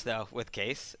watch, though, with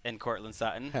Case and Cortland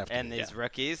Sutton and these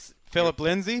rookies. Phillip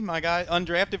Lindsay, my guy,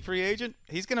 undrafted free agent.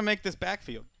 He's going to make this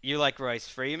backfield. You like Royce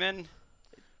Freeman?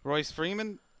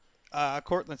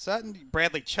 Cortland Sutton,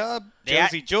 Bradley Chubb,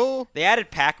 Josie Jewell. They added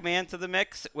Pac-Man to the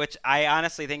mix, which I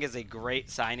honestly think is a great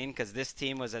signing because this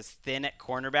team was as thin at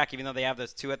cornerback, even though they have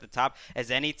those 2 at the top,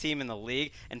 as any team in the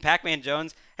league. And Pac-Man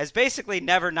Jones has basically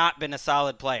never not been a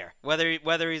solid player. Whether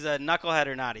he's a knucklehead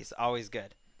or not, he's always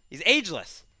good. He's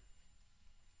ageless.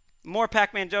 More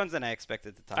Pac-Man Jones than I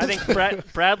expected to talk. I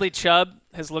think Bradley Chubb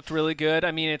has looked really good.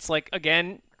 I mean, it's like,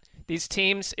 again, these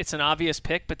teams, it's an obvious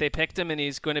pick, but they picked him, and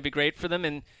he's going to be great for them.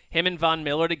 And him and Von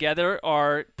Miller together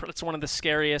it's one of the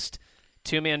scariest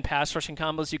 2-man pass rushing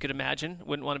combos you could imagine.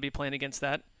 Wouldn't want to be playing against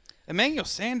that. Emmanuel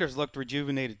Sanders looked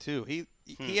rejuvenated, too.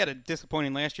 He had a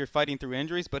disappointing last year fighting through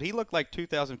injuries, but he looked like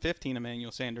 2015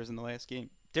 Emmanuel Sanders in the last game.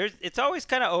 It's always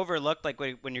kind of overlooked, like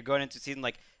when you're going into a season,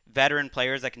 like veteran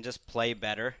players that can just play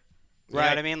better. You know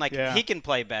what I mean? Like, he can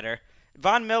play better.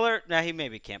 Von Miller, he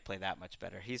maybe can't play that much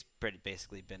better. He's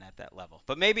basically been at that level.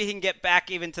 But maybe he can get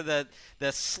back even to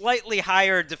the slightly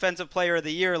higher defensive player of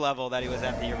the year level that he was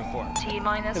at the year before.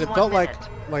 T-minus and it 1 felt minute.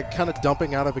 like kind of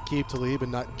dumping out of Aqib Talib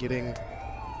and not getting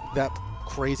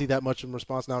that much in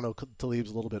response. Now I know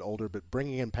Talib's a little bit older, but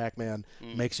bringing in Pac-Man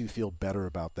makes you feel better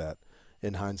about that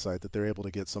in hindsight, that they're able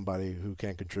to get somebody who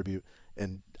can contribute.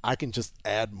 And I can just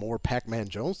add more Pac-Man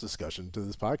Jones discussion to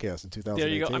this podcast in 2018. There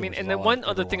you go. I mean, and then one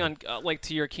other thing on like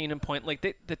to your Keenum point, like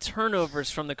the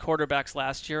turnovers from the quarterbacks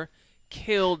last year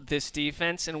killed this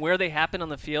defense and where they happen on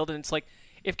the field. And it's like,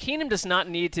 if Keenum does not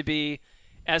need to be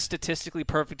as statistically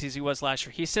perfect as he was last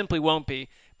year, he simply won't be.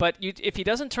 But if he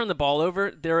doesn't turn the ball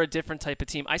over, they're a different type of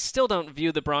team. I still don't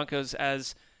view the Broncos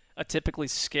as a typically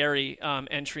scary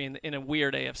entry in a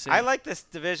weird AFC. I like this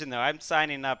division, though. I'm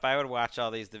signing up. I would watch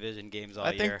all these division games all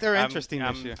year. I think they're interesting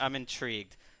this year. I'm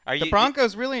intrigued. The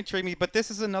Broncos really intrigue me, but this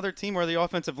is another team where the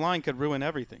offensive line could ruin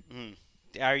everything.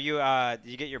 Are you? Did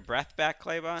you get your breath back,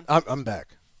 Claybon? I'm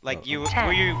back. Like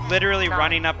were you literally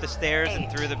running up the stairs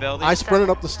and through the building? I sprinted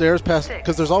up the stairs past,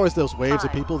 because there's always those waves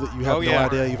of people that you have no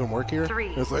idea even work here.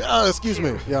 It's like, excuse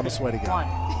me. Yeah, I'm a sweaty guy.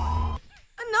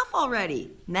 Enough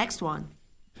already. Next one.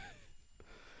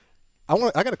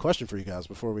 I got a question for you guys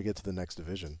before we get to the next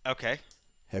division. Okay.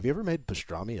 Have you ever made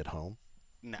pastrami at home?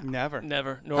 No. Never.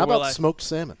 Nor How will about I. smoked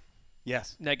salmon?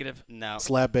 Yes. Negative. No.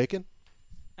 Slab bacon?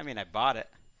 I mean, I bought it.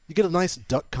 You get a nice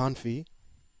duck confit.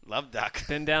 Love duck.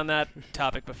 Been down that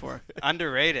topic before.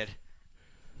 Underrated.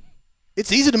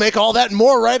 It's easy to make all that and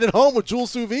more right at home with Joule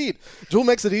Sous Vide. Joule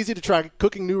makes it easy to try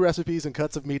cooking new recipes and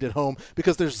cuts of meat at home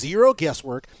because there's zero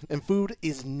guesswork and food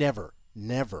is never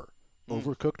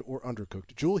overcooked or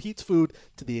undercooked. Joule heats food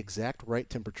to the exact right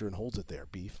temperature and holds it there.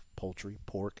 Beef, poultry,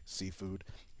 pork, seafood,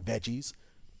 veggies,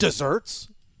 desserts.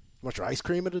 You want your ice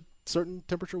cream at a certain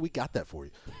temperature? We got that for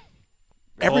you.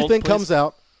 Everything comes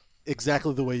out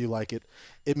exactly the way you like it.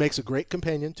 It makes a great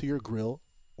companion to your grill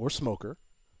or smoker.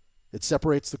 It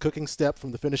separates the cooking step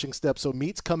from the finishing step so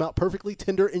meats come out perfectly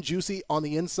tender and juicy on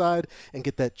the inside and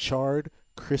get that charred,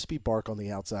 crispy bark on the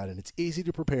outside. And it's easy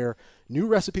to prepare new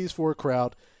recipes for a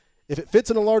crowd. If it fits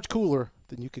in a large cooler,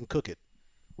 then you can cook it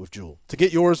with Jewel. To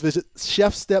get yours, visit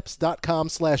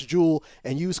chefsteps.com/Jewel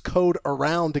and use code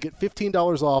AROUND to get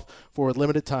 $15 off for a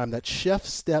limited time. That's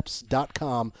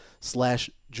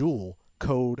chefsteps.com/Jewel,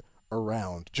 code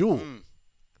AROUND. Jewel,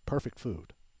 perfect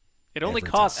food. It only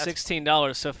costs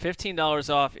 $16, so $15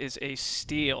 off is a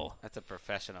steal. That's a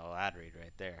professional ad read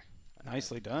right there.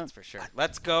 Nicely done. That's for sure.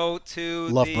 Let's go to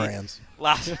Love the brands.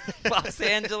 Los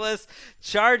Angeles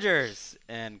Chargers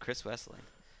and Chris Wessling.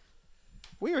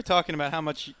 We were talking about how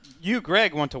much you,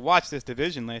 Greg, want to watch this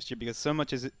division last year because so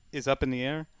much is up in the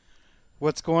air.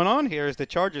 What's going on here is the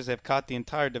Chargers have caught the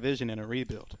entire division in a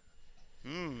rebuild.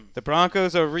 The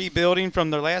Broncos are rebuilding from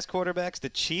their last quarterbacks. The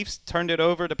Chiefs turned it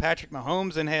over to Patrick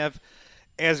Mahomes and have,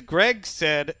 as Greg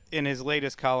said in his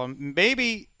latest column,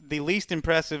 maybe the least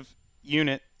impressive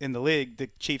unit in the league, the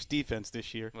Chiefs defense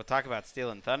this year. We'll talk about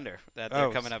stealing thunder.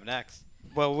 They're coming up next.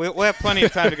 Well, we'll have plenty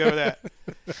of time to go over that.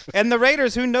 And the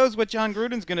Raiders, who knows what John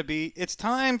Gruden's going to be. It's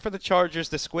time for the Chargers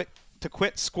to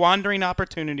quit squandering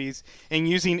opportunities and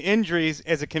using injuries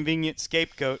as a convenient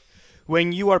scapegoat.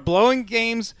 When you are blowing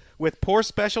games with poor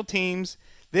special teams,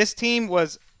 this team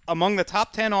was among the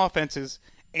top 10 offenses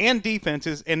and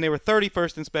defenses, and they were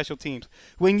 31st in special teams.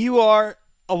 When you are,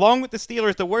 along with the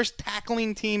Steelers, the worst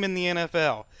tackling team in the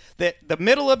NFL, that the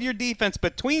middle of your defense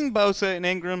between Bosa and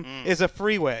Ingram is a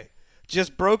freeway.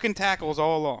 Just broken tackles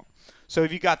all along. So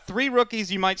if you got 3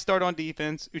 rookies you might start on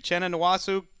defense, Uchenna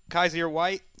Nwasu, Kaiser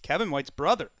White, Kevin White's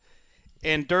brother,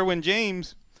 and Derwin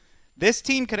James, this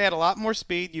team could add a lot more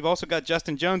speed. You've also got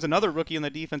Justin Jones, another rookie on the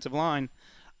defensive line.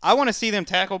 I want to see them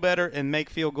tackle better and make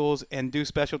field goals and do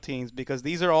special teams because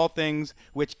these are all things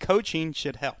which coaching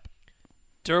should help.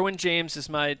 Derwin James is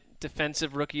my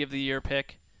defensive rookie of the year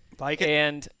pick. Like it.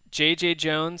 And J.J.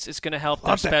 Jones is going to help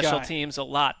their special teams a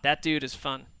lot. That dude is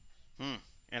fun.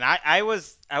 And I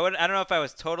don't know if I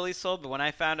was totally sold, but when I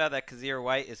found out that Kaiser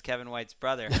White is Kevin White's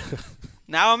brother,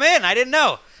 now I'm in. I didn't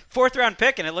know. 4th round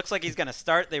pick, and it looks like he's going to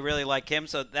start. They really like him,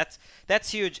 so that's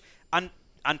huge. On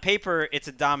paper, it's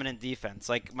a dominant defense.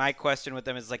 Like my question with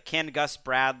them is like, can Gus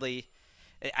Bradley?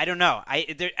 I don't know.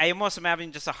 I almost am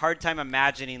having just a hard time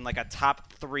imagining like a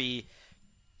top 3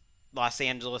 Los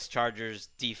Angeles Chargers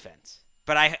defense.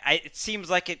 But it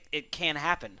seems like it can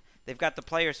happen. They've got the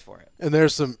players for it. And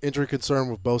there's some injury concern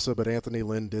with Bosa, but Anthony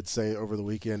Lynn did say over the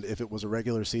weekend if it was a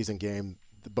regular season game,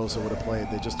 Bosa would have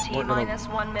played. They just weren't going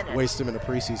to waste him in a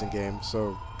preseason game.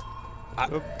 So,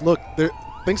 look,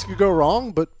 things could go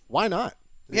wrong, but why not?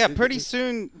 Yeah, pretty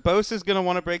soon Bosa's going to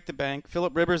want to break the bank.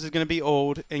 Phillip Rivers is going to be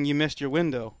old, and you missed your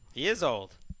window. He is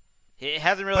old. He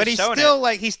hasn't really shown it. But he's still,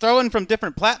 he's throwing from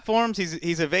different platforms.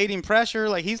 He's evading pressure.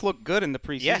 Like, he's looked good in the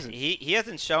preseason. Yeah, he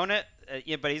hasn't shown it.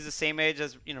 But he's the same age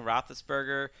as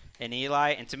Roethlisberger and Eli,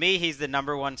 and to me, he's the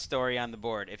number 1 story on the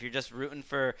board. If you're just rooting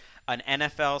for an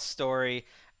NFL story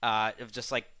of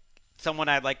just like someone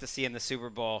I'd like to see in the Super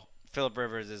Bowl, Phillip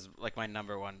Rivers is like my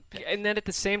number 1 pick. And then at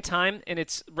the same time, and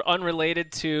it's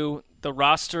unrelated to the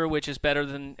roster, which is better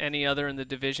than any other in the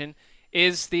division,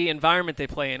 is the environment they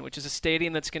play in, which is a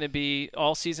stadium that's going to be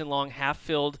all season long half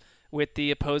filled with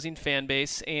the opposing fan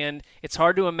base, and it's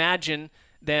hard to imagine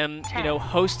them,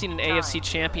 hosting an AFC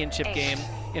Championship game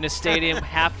in a stadium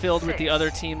half filled with the other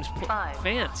team's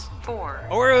fans. 4,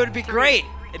 or it would be great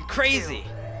and crazy.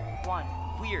 2, 1.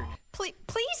 Weird. Please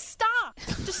stop.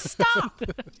 Just stop.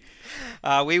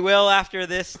 We will after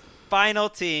this final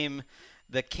team,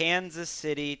 the Kansas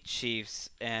City Chiefs.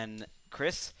 And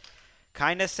Chris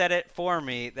kind of said it for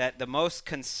me that the most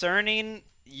concerning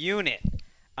unit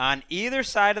on either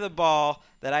side of the ball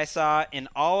that I saw in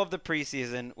all of the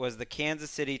preseason was the Kansas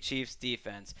City Chiefs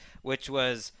defense, which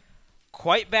was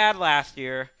quite bad last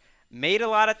year, made a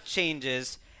lot of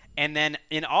changes, and then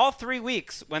in all 3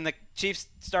 weeks when the Chiefs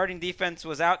starting defense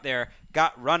was out there,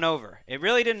 got run over. It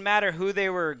really didn't matter who they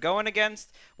were going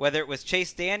against, whether it was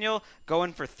Chase Daniel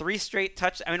going for 3 straight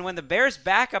touchdowns. I mean, when the Bears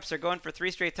backups are going for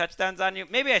 3 straight touchdowns on you,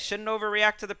 maybe I shouldn't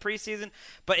overreact to the preseason,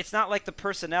 but it's not like the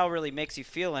personnel really makes you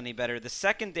feel any better. The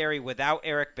secondary without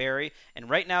Eric Berry, and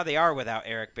right now they are without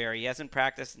Eric Berry. He hasn't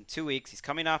practiced in 2 weeks. He's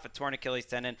coming off a torn Achilles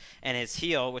tendon, and his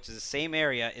heel, which is the same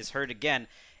area, is hurt again.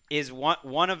 Is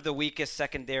one of the weakest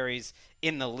secondaries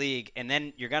in the league, and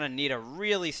then you're going to need a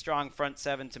really strong front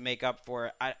 7 to make up for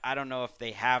it. I don't know if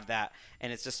they have that,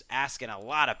 and it's just asking a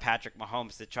lot of Patrick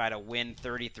Mahomes to try to win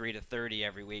 33-30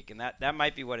 every week, and that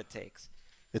might be what it takes.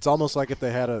 It's almost like if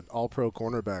they had an all-pro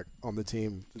cornerback on the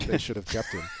team, they should have kept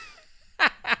him.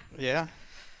 Yeah.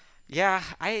 Yeah,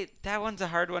 that one's a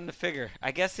hard one to figure.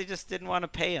 I guess they just didn't want to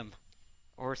pay him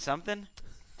or something.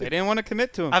 They didn't want to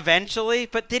commit to him. Eventually,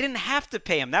 but they didn't have to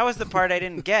pay him. That was the part I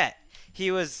didn't get.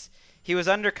 He was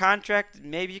under contract.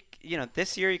 Maybe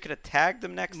this year you could have tagged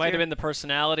him next year. Might have been the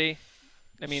personality.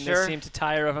 I mean, Sure. They seem to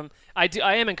tire of him. I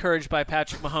am encouraged by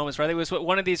Patrick Mahomes, right? It was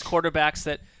one of these quarterbacks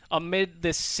that amid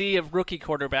this sea of rookie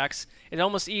quarterbacks, it's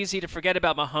almost easy to forget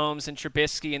about Mahomes and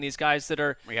Trubisky and these guys that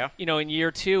are, in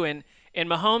year 2. And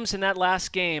Mahomes in that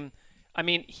last game, I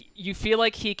mean, you feel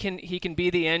like he can be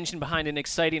the engine behind an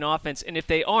exciting offense. And if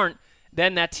they aren't,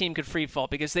 then that team could free fall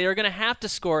because they are going to have to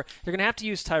score. They're going to have to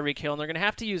use Tyreek Hill, and they're going to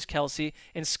have to use Kelsey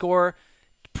and score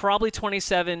probably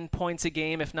 27 points a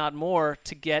game, if not more,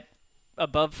 to get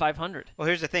above 500. Well,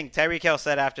 here's the thing. Tyreek Hill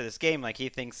said after this game, he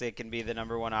thinks they can be the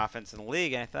number 1 offense in the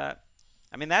league. And I thought,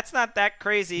 that's not that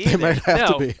crazy either. They might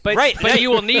have to be. But you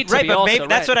will need to be but also. Maybe,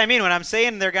 that's what I mean when I'm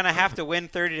saying they're going to have to win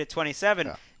 30-27.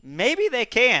 Yeah. Maybe they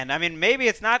can. I mean, maybe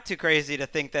it's not too crazy to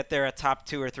think that they're a top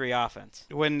 2 or 3 offense.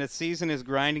 When the season is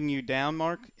grinding you down,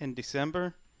 Mark, in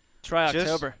December. Try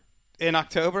October. In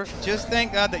October, just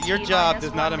thank God that your job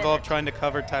does not involve trying to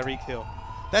cover Tyreek Hill.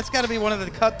 That's got to be one of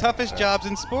the toughest jobs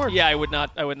in sports. Yeah, I would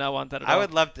not want that at all. I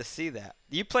would love to see that.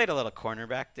 You played a little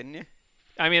cornerback, didn't you?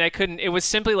 I mean, I couldn't. It was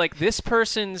simply this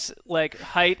person's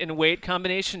height and weight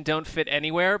combination don't fit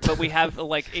anywhere, but we have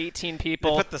 18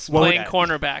 people playing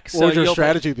cornerback. What would your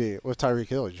strategy be with Tyreek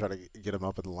Hill? You try to get him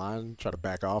up at the line, try to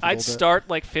back off. I'd start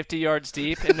 50 yards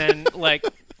deep, and then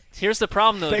here's the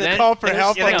problem though. They call for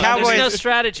help. The Cowboys, there's no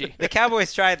strategy. The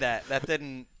Cowboys tried that. That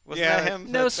didn't. Wasn't that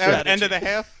him? No strategy. End of the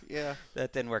half. Yeah,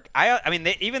 that didn't work. I mean,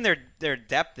 even their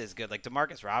depth is good.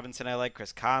 Demarcus Robinson, I like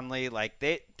Chris Conley.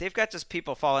 They've got just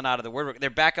people falling out of the woodwork. Their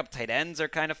backup tight ends are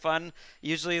kind of fun.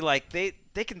 Usually,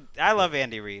 they can. I love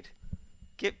Andy Reid.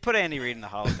 Put Andy Reid in the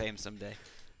Hall of Fame someday.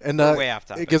 And way off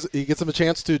topic. He gets him a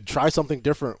chance to try something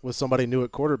different with somebody new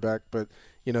at quarterback. But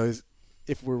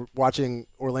if we're watching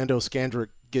Orlando Scandrick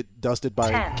get dusted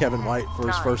by 10, Kevin White for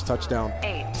his first touchdown.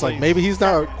 8, it's maybe he's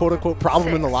not a quote-unquote problem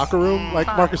 6, in the locker room 5,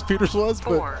 Marcus Peters was,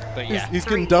 4, but he's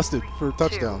getting dusted for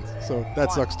touchdowns, 2, so that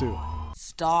 1. Sucks too.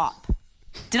 Stop.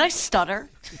 Did I stutter?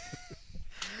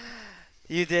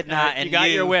 You did not. And you got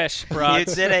your wish, bro. You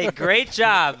did a great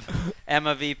job,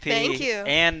 Emma VP. Thank you.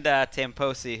 And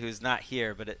Tamposi, who's not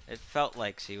here, but it felt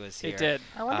like she was here. It did.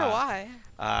 I wonder why.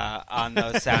 On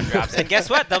those sound drops. And guess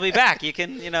what? They'll be back. You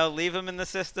can, leave them in the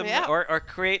system or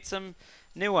create some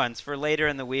new ones for later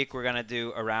in the week. We're going to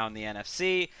do Around the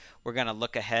NFC. We're going to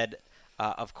look ahead,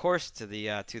 of course, to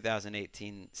the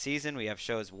 2018 season. We have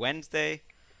shows Wednesday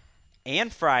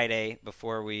and Friday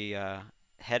before we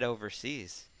head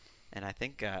overseas. And I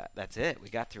think that's it. We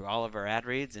got through all of our ad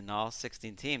reads and all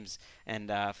 16 teams.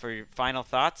 And for your final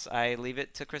thoughts, I leave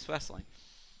it to Chris Wesseling.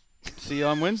 See you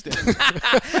on Wednesday.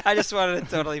 I just wanted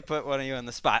to totally put one of you on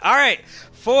the spot. All right.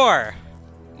 For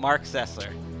Mark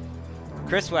Sessler,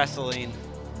 Chris Wesseling,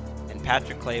 and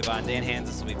Patrick Claybon, Dan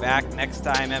Hanzus will be back next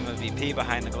time. MVP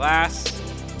Behind the Glass.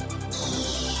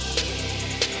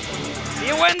 See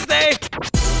you Wednesday.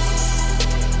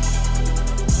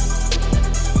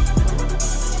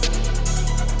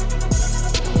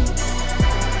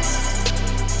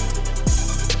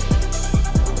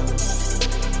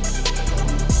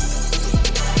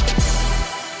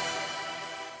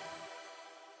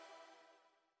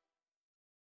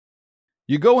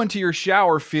 You go into your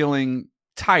shower feeling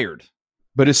tired,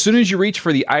 but as soon as you reach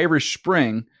for the Irish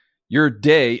Spring, your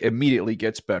day immediately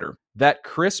gets better. That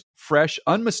crisp, fresh,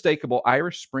 unmistakable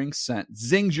Irish Spring scent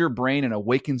zings your brain and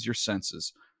awakens your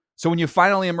senses. So when you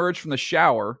finally emerge from the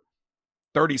shower,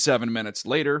 37 minutes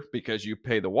later, because you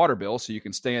pay the water bill so you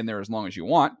can stay in there as long as you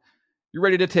want, you're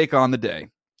ready to take on the day.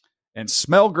 And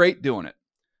smell great doing it.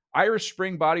 Irish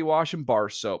Spring Body Wash and Bar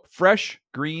Soap. Fresh,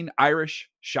 green, Irish.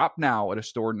 Shop now at a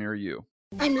store near you.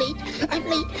 I'm late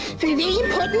for a very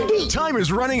important date. Time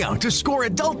is running out to score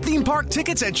adult theme park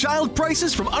tickets at child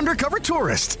prices from Undercover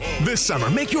Tourist. This summer,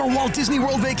 make your Walt Disney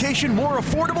World vacation more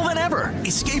affordable than ever.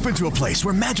 Escape into a place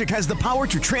where magic has the power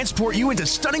to transport you into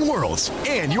stunning worlds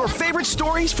and your favorite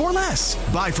stories for less.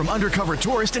 Buy from Undercover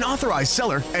Tourist, an authorized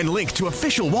seller, and link to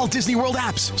official Walt Disney World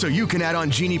apps so you can add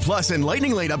on Genie Plus and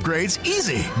Lightning Lane upgrades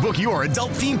easy. Book your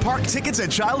adult theme park tickets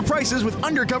at child prices with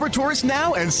Undercover Tourist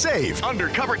now and save.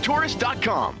 UndercoverTourist.com.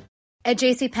 At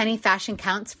JCPenney, fashion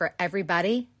counts for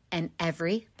everybody and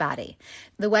everybody.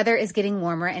 The weather is getting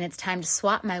warmer and it's time to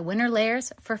swap my winter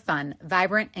layers for fun,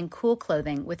 vibrant, and cool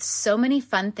clothing. With so many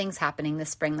fun things happening this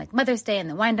spring, like Mother's Day and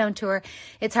the Wind Down Tour,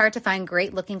 it's hard to find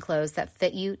great looking clothes that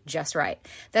fit you just right.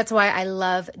 That's why I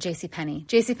love JCPenney.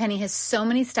 JCPenney has so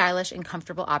many stylish and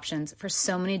comfortable options for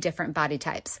so many different body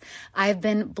types. I've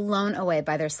been blown away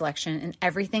by their selection, and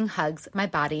everything hugs my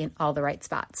body in all the right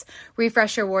spots.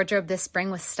 Refresh your wardrobe this spring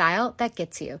with style that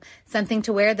gets you. Something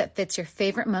to wear that fits your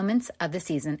favorite moment moments of the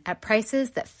season at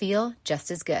prices that feel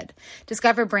just as good.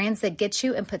 Discover brands that get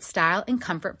you and put style and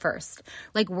comfort first,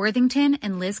 like Worthington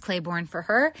and Liz Claiborne for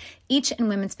her, each in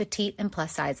women's petite and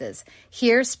plus sizes.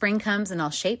 Here, spring comes in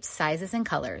all shapes, sizes, and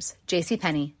colors.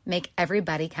 JCPenney, make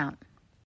everybody count.